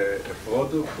is a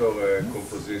product or a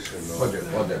composition? Or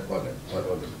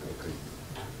Product. Okay.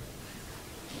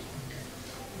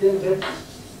 then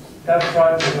that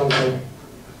prime is also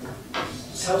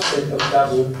subset of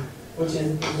W, which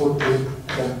is equal to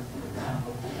the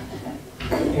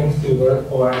empty word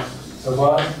or the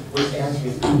word with empty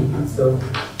E. So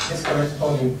this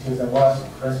corresponding to the word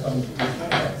corresponding to the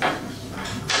index.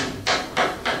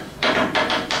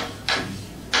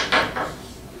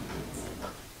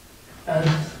 And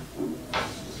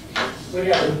we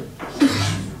have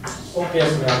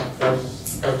obvious now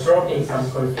for dropping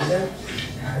some coefficient,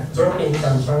 dropping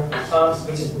some terms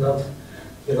which is not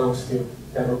belongs to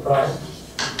double prime,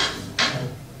 and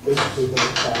this is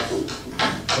double prime.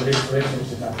 So this relation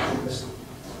to that,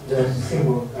 the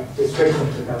symbol, this relation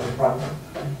to double prime.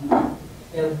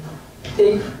 And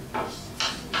take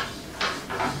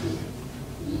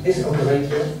this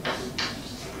operator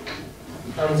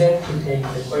and then to take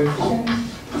the coefficient.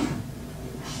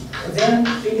 Then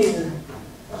it is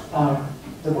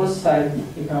the both side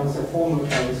becomes a formal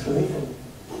kind of solution.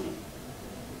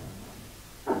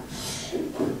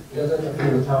 It doesn't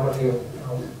appear the term of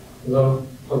log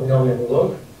polynomial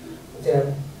log.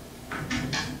 Then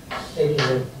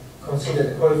consider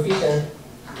the coefficient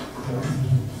of e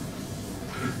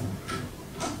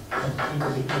to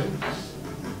the k.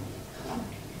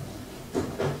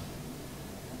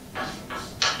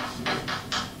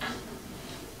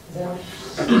 Then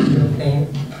you obtain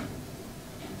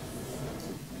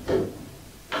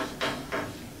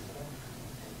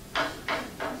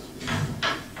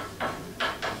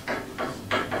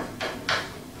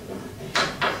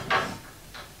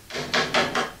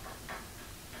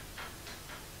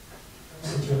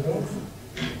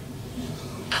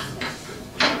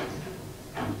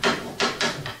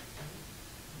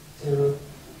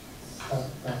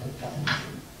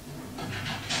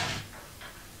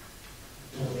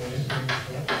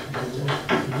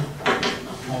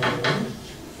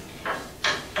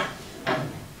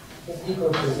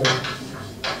equal to the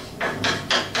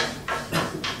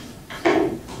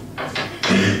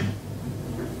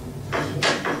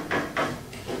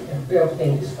and we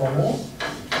obtain this formula.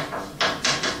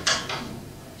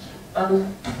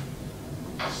 And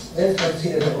let's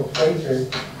consider the operator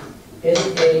A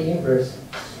inverse.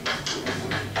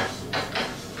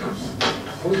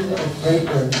 What is the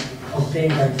operator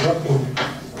obtained by dropping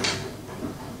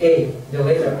A, the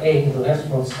letter A in the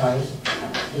leftmost side,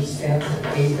 which stands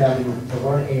AW, the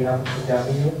one A up to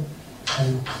W,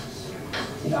 and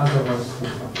the other ones to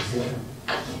 0.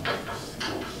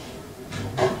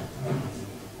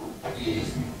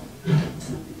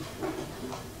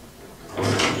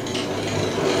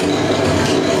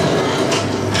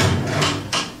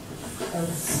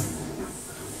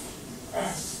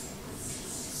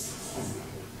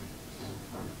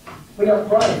 We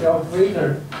apply the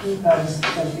operator E times the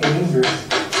inverse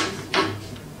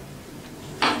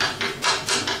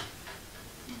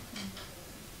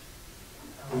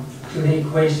to the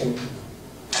equation.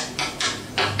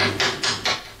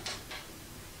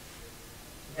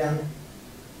 Then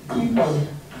key point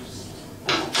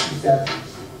is that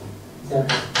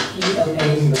E and A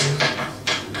inverse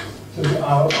to the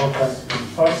R of the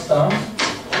first term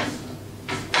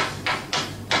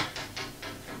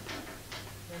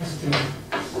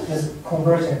is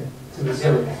conversion to the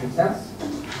 0, makes sense?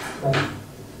 But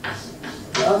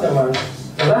the other one,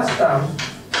 the last term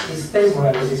is stable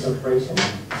under this operation.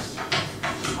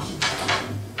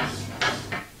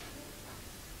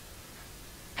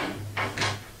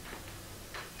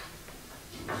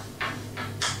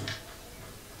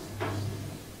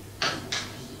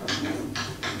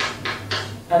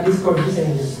 And this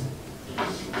coefficient is,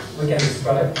 we can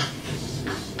describe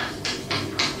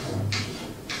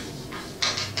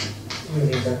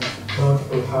using the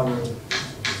multiple harmony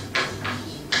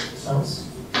sums.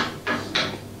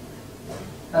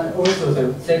 And also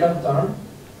the second term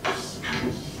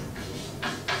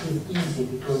is easy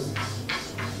because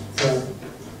the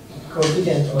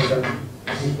coefficient of the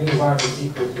between 1 is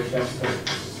equal to just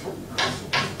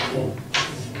okay.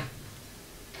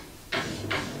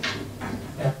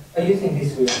 By using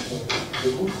this reaction,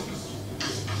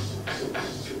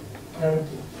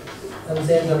 and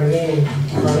then the remaining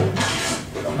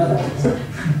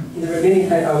in the remaining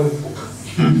time I will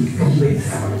complete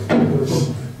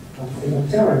the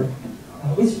theorem,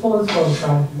 which follows from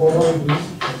some following.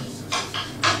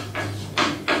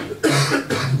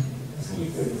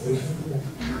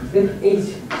 Then H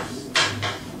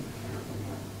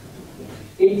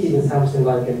is something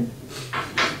like an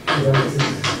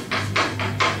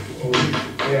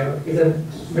is a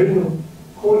ring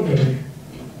coordinate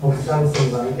of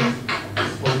something like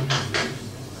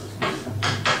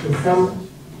some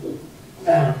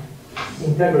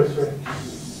integral string,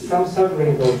 some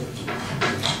subring of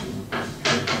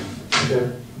the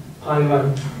pi1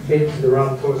 fit to the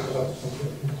round torso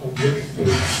of this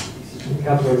space in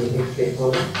category in space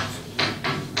order.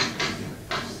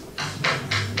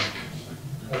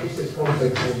 This is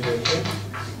complex integration.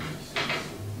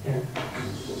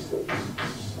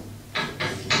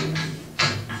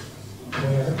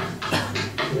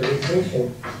 The equation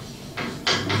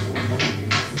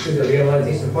to the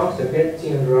realization function,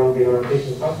 getting around the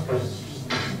orientation function.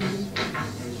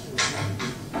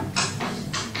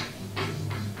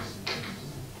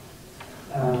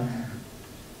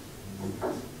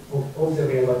 Of the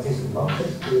realization function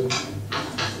to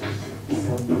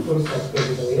some full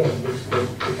subcapital A, which the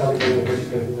capital A is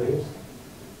capital A.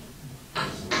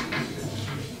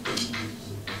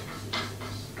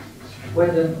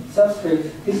 when the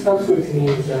subscript, this subscript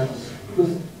means that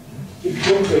it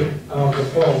printed on the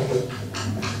form to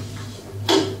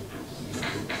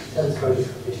satisfy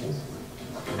these conditions.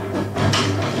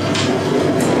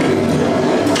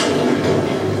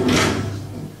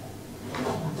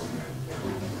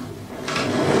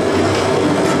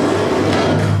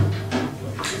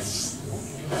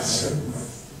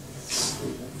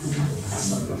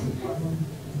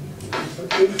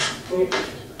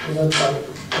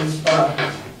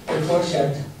 The function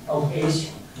of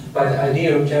H by the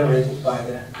ideal generated by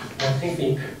the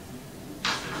monotypic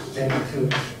then 2.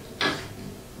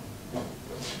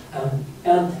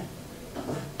 And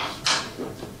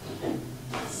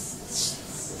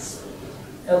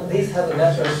this has a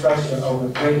natural structure of a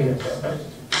gradient algebra.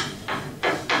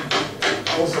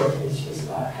 Also, H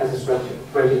has a structure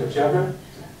of gradient algebra,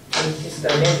 and its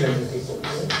dimension is equal to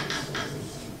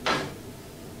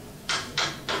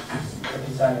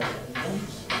design.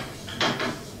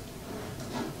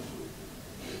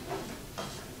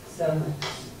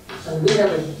 And we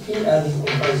have a p-adic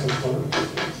comparison form,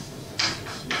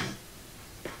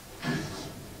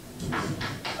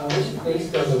 which is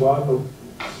based on the work of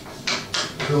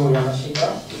Yamashita.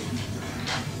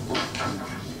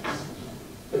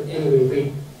 But anyway, we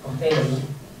obtain it.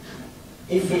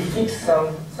 If we fix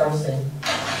something,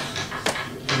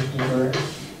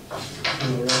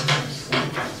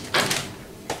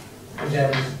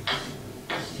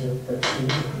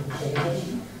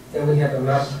 then we have a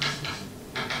map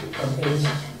from H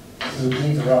to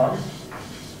this rod.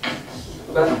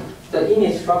 But the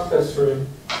image factors through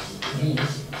V.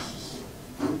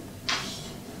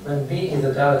 When V is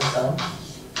the Dallas sum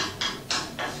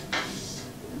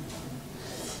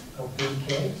of BK,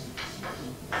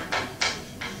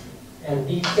 and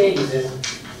BK is the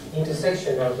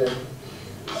intersection of the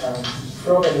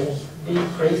probably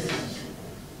decrease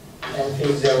and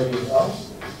phi 0 V off.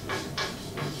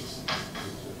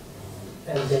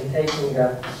 And then taking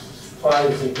that phi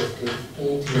is equal to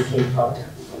e to the k part.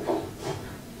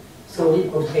 So we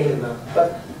obtain the map. But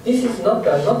this is not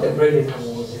the graded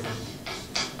homomorphism.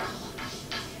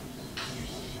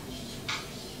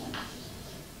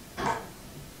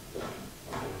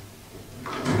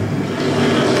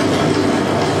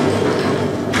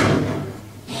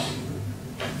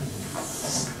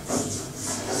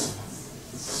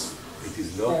 It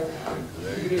is not.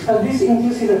 And this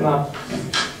inclusive map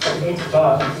H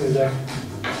bar is the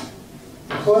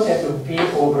quotient of P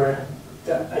over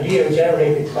the ideal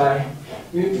generated by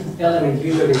element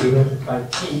usually denoted by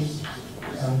T.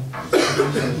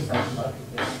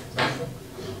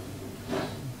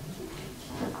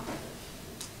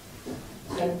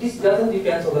 And this doesn't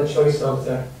depend on the choice of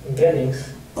the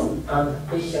embeddings,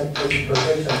 and we can take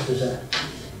projection to the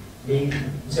big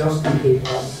just P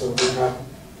part, so we have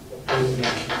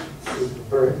a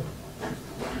bird.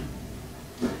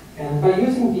 And by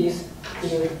using this,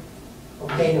 we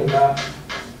obtain a map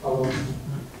of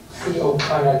C of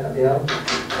finite Adele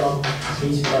from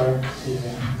H bar to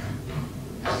the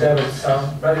David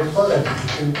sum, rather equivalent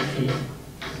to P,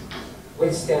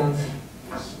 which stands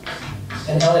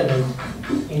an element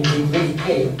in degree K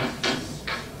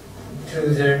to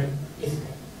the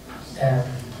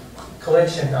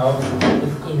collection of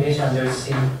image under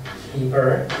C P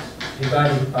bar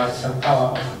divided by some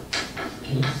power of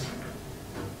P.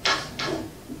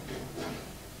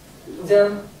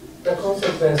 Then the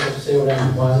consequence of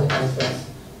theorem 1 has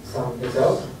some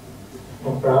result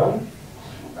of Brown.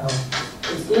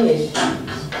 Its image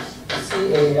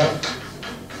CAF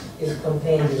is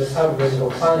contained in the subgrid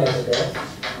of finite Adele.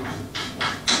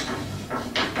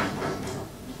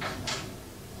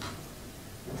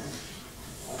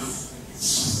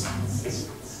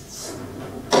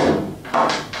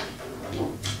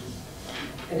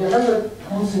 And another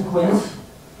consequence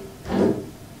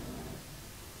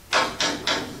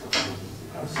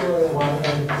theorem 1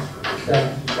 and the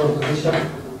proposition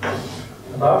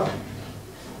above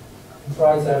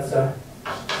implies that the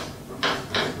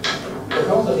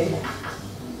composite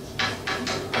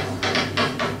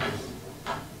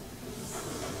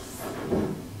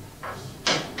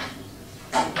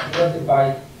divided by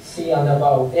C and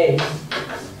above A,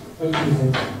 which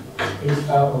is H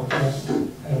bar of H,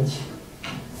 which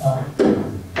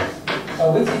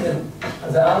is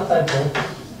the outside.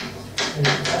 I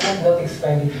have not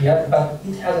explained it yet, but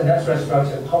it has a natural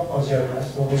structure topological,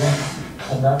 so we want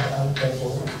another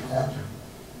untable that.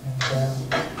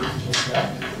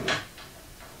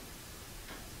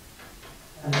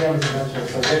 And then the natural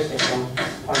projection from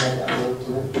finite Adele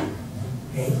to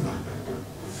A,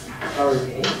 or A.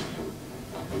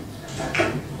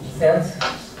 Then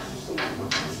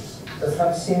the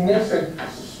subc symmetric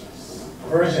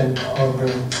version of the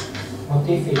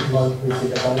motific multiple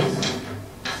zeta values.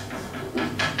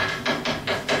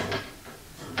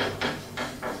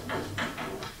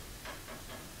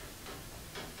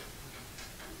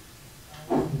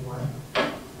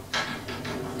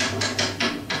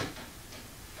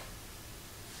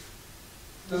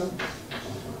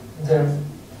 The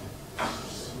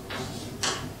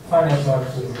finite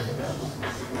multiple zeta values.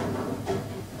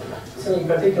 So in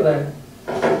particular,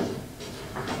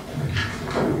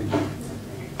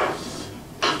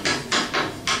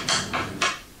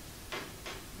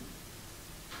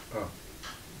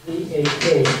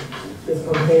 p-adic is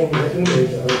containing the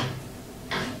image of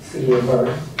CA bar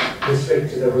with respect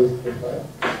to the root profile.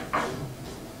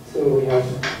 So we have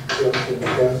the option of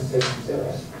the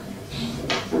zero.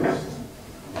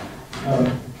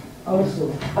 Also,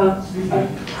 I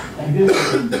guess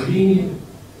being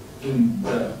in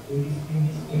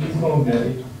this formula,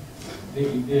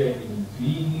 if there are any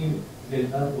being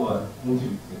zeta or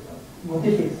motivic zeta.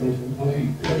 Motific zeta.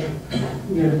 Motivic.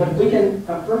 Yeah, but we can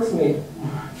approximate.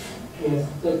 Yes,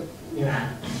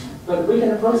 but we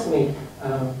can approximate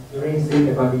the range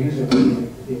zeta by the user zeta.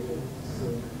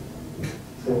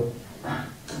 So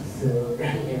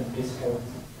yeah, this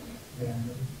helps. Yeah,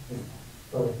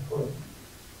 for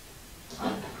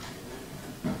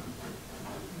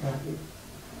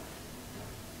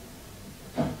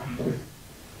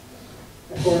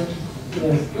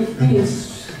if P is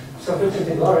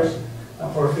sufficiently large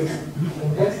for fixed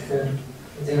index, then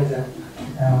the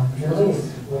range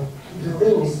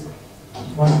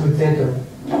one could zeta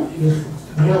is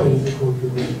nearly equal to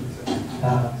the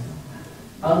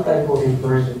antipodal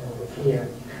version of the P and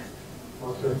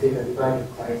multiple zeta divided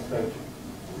by its rate.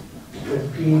 The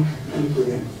P to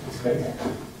the square.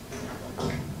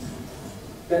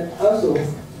 But also,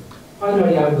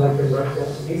 finally, I would like to remark that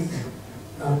this,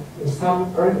 in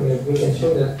some argument, we can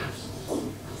show that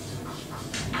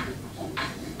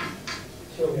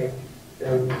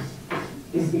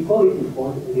this equality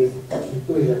point in this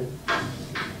equation.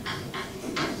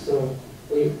 So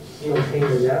we obtain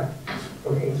the gap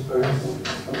from the exponent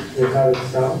the direct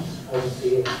sum of the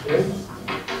exponent,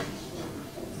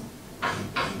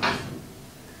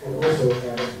 and also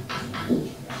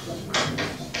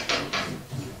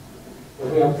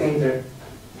we obtain the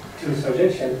two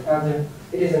surjections, and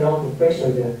it is an open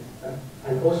question then,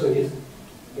 and also it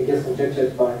is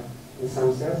conjectured by, in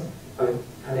some sense, by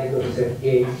an echo to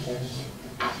A.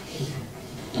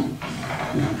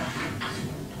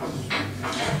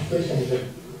 Question is that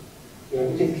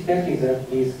it is expected that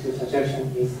these two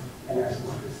surjections is an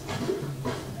analysis.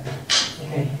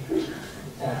 Okay.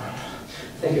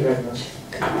 Thank you very much.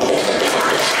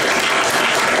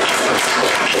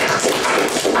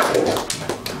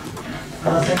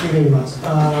 Thank you very much.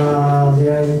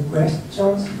 There are any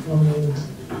questions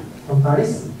from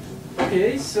Paris?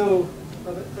 Okay, so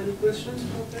any questions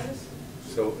from Paris?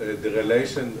 So the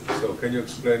relation, so can you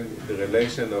explain the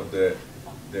relation of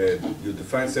you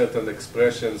define certain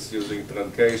expressions using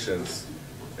truncations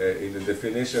in the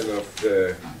definition of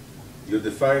you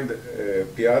defined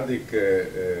p-adic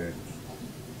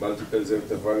multiple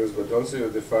zeta values, but also you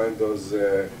defined those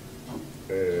in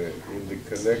the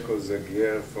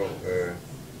Kaneko-Zagier for,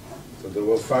 so there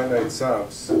were finite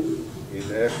sums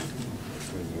in F,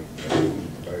 excuse me,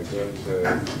 I don't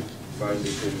find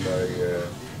it in my,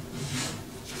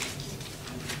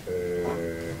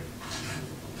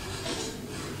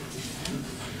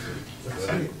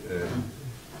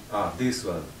 this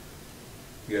one.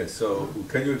 Yes, so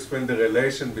can you explain the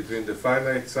relation between the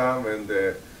finite sum and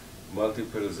the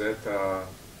multiple zeta?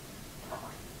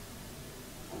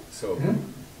 So,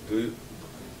 do you?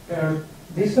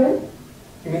 This one?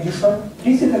 You mean this one?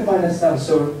 This is the finite sum,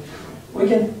 so we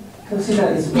can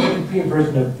consider it's a pre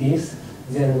version of this,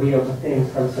 then we obtain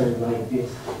something like this.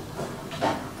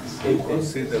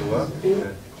 Consider what?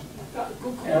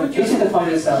 This is the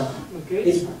finite sum. Okay.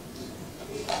 This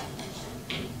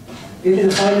is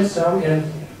the finite sum, and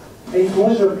if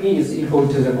modular P is equal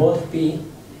to the mod P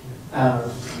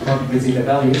multiple zeta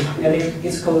values, and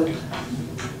it's called,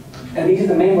 and it is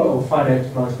a member of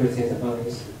finite multiple zeta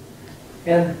values.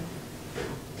 And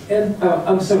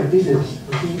I'm sorry, this is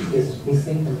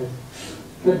missing,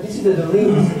 but this is the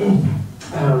limit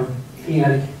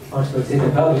p-adic multiple zeta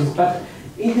values, but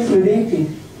it is related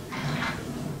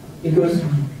because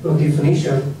of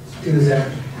definition to the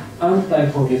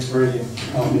antipodal version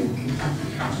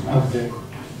of the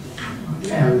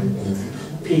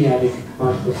p-adic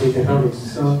multiple zeta values.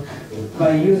 So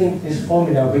by using this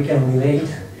formula, we can relate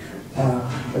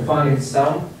the finite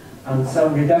sum and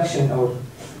some reduction of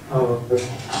the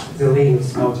the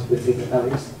limits out with zeta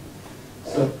values.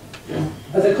 So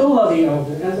as a corollary of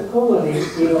you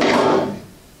know,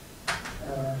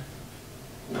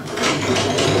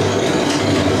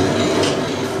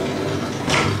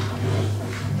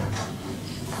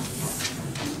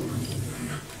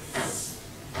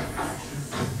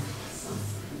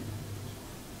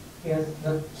 yes,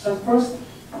 the first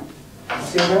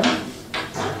theorem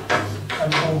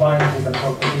and combined with the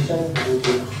proposition which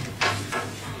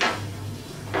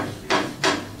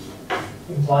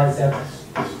implies that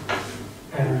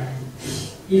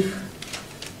if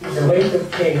the rate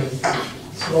of k is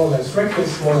smaller, strictly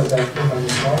smaller than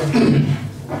 201,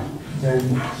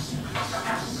 then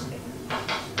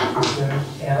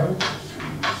n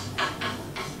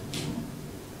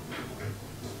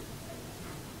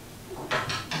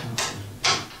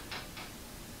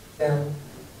then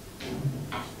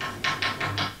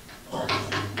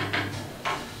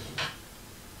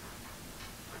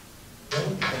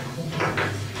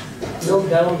no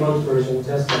downward version,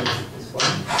 just like this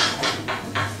one.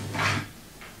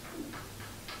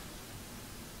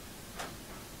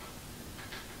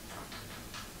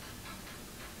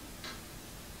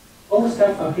 All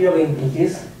stuff appearing in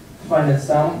this finite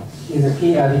sum is a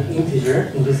p-adic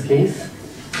integer in this case,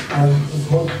 and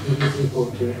it must be equal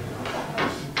to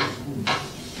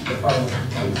the following.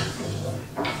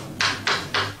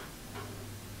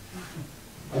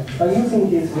 By using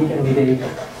this, we can relate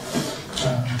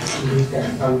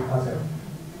some other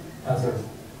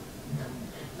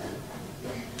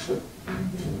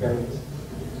values.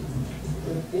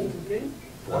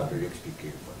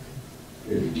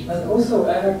 And also, I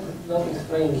have not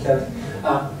explained that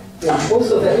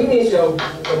also the image of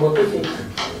the motific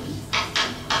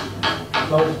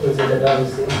multiple zeta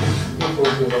values is equal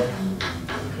to the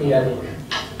p-adic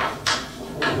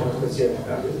multiple zeta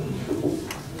values.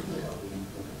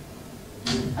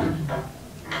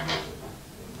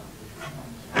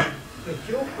 Thank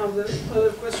you. Are there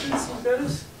other questions in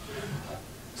Paris?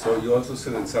 So you also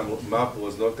said that some map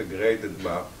was not a graded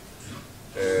map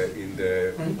in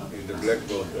the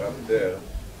blackboard up there,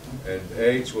 and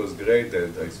H was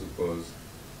graded, I suppose.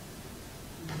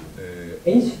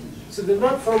 H? So the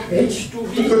map from H to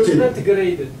B is not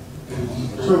graded.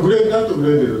 So grade not to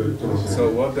grade it. So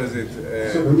what does it?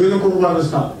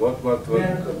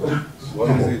 What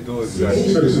does it do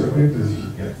exactly?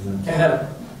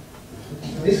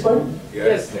 This one?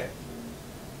 Yes.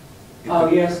 Oh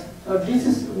yes. This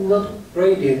is not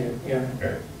graded. Yeah.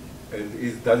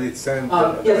 And does it send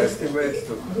yes. estimates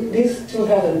to? This two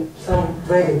has some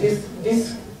grading.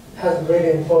 This has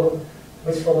grading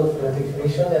which follows the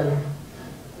definition, and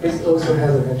this also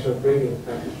has a natural grading.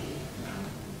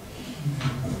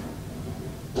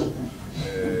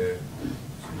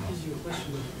 Is your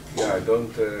question? Yeah, I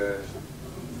don't.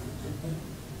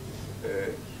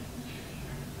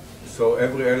 So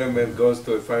every element goes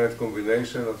to a finite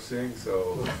combination of things,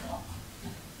 or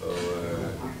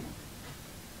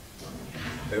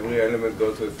every element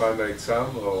goes to a finite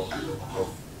sum, or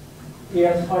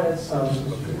Yeah, finite sum.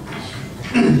 okay.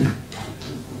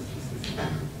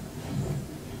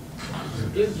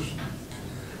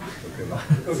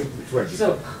 Okay.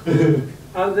 So,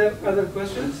 are there other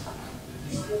questions?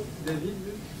 David?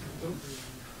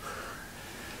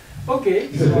 No?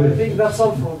 Okay, so I think that's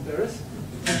all from Paris.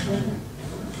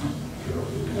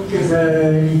 Okay,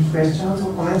 any questions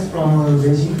or comments from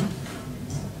Beijing?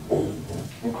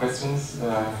 Any questions?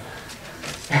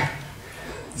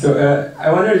 So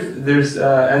I wonder if there's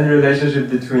any relationship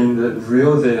between the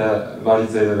real zeta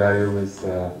value with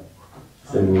the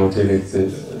motivic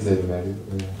zeta value.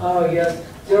 Oh yes,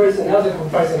 there is another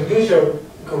comparison, usual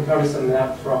comparison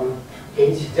map from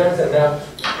H. There's a map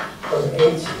from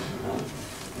H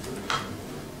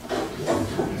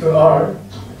to R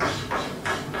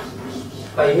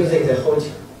by using the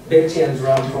Becktian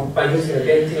drum, by using the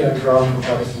Becktian drum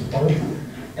comparison point,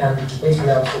 and which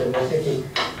maps to the motivic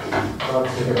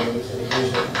non-trigonometric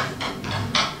equation.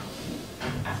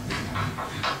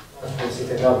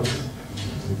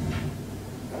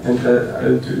 And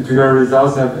do your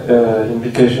results have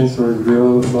implications for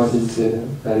real multi-zeta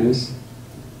values?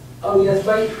 Oh yes,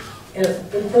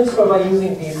 in principle by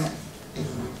using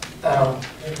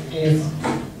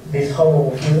this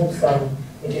homomorphism,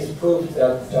 it is proved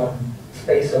that the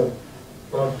space of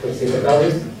multiple zeta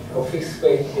values of fixed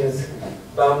space is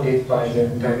bounded by the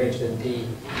dimension d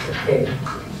of k.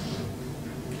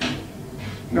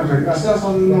 なんか安田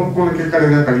さんのこの結果で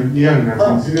なんかリアルな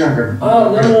感じでなんか。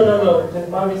Oh no.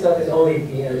 My result is only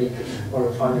p-adic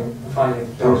or finite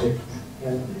logic.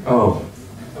 Yeah. Oh.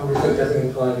 Our result doesn't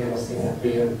imply anything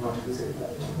real multiple zeta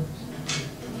values.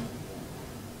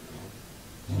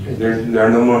 there are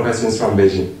no more questions from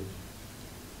Beijing.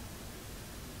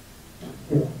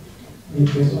 Any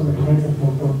question?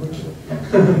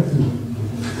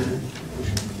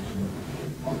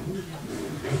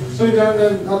 So at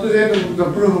the end of the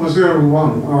proof of theorem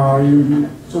 1,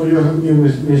 you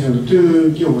mentioned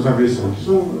two key observations.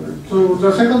 So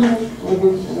the second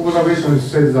observation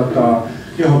says that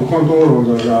you have control of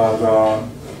the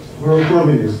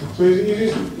probabilities. So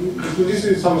this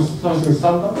is something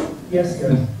standard? Yes,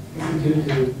 yes. Due to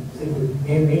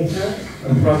the nature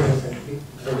of progress and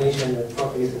information and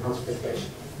properties and concentration.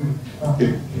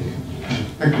 Okay.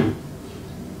 Thank you.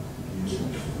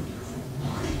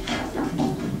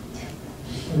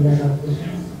 Any other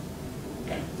questions?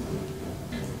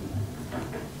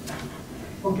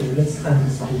 Okay, let's start the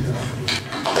speaker.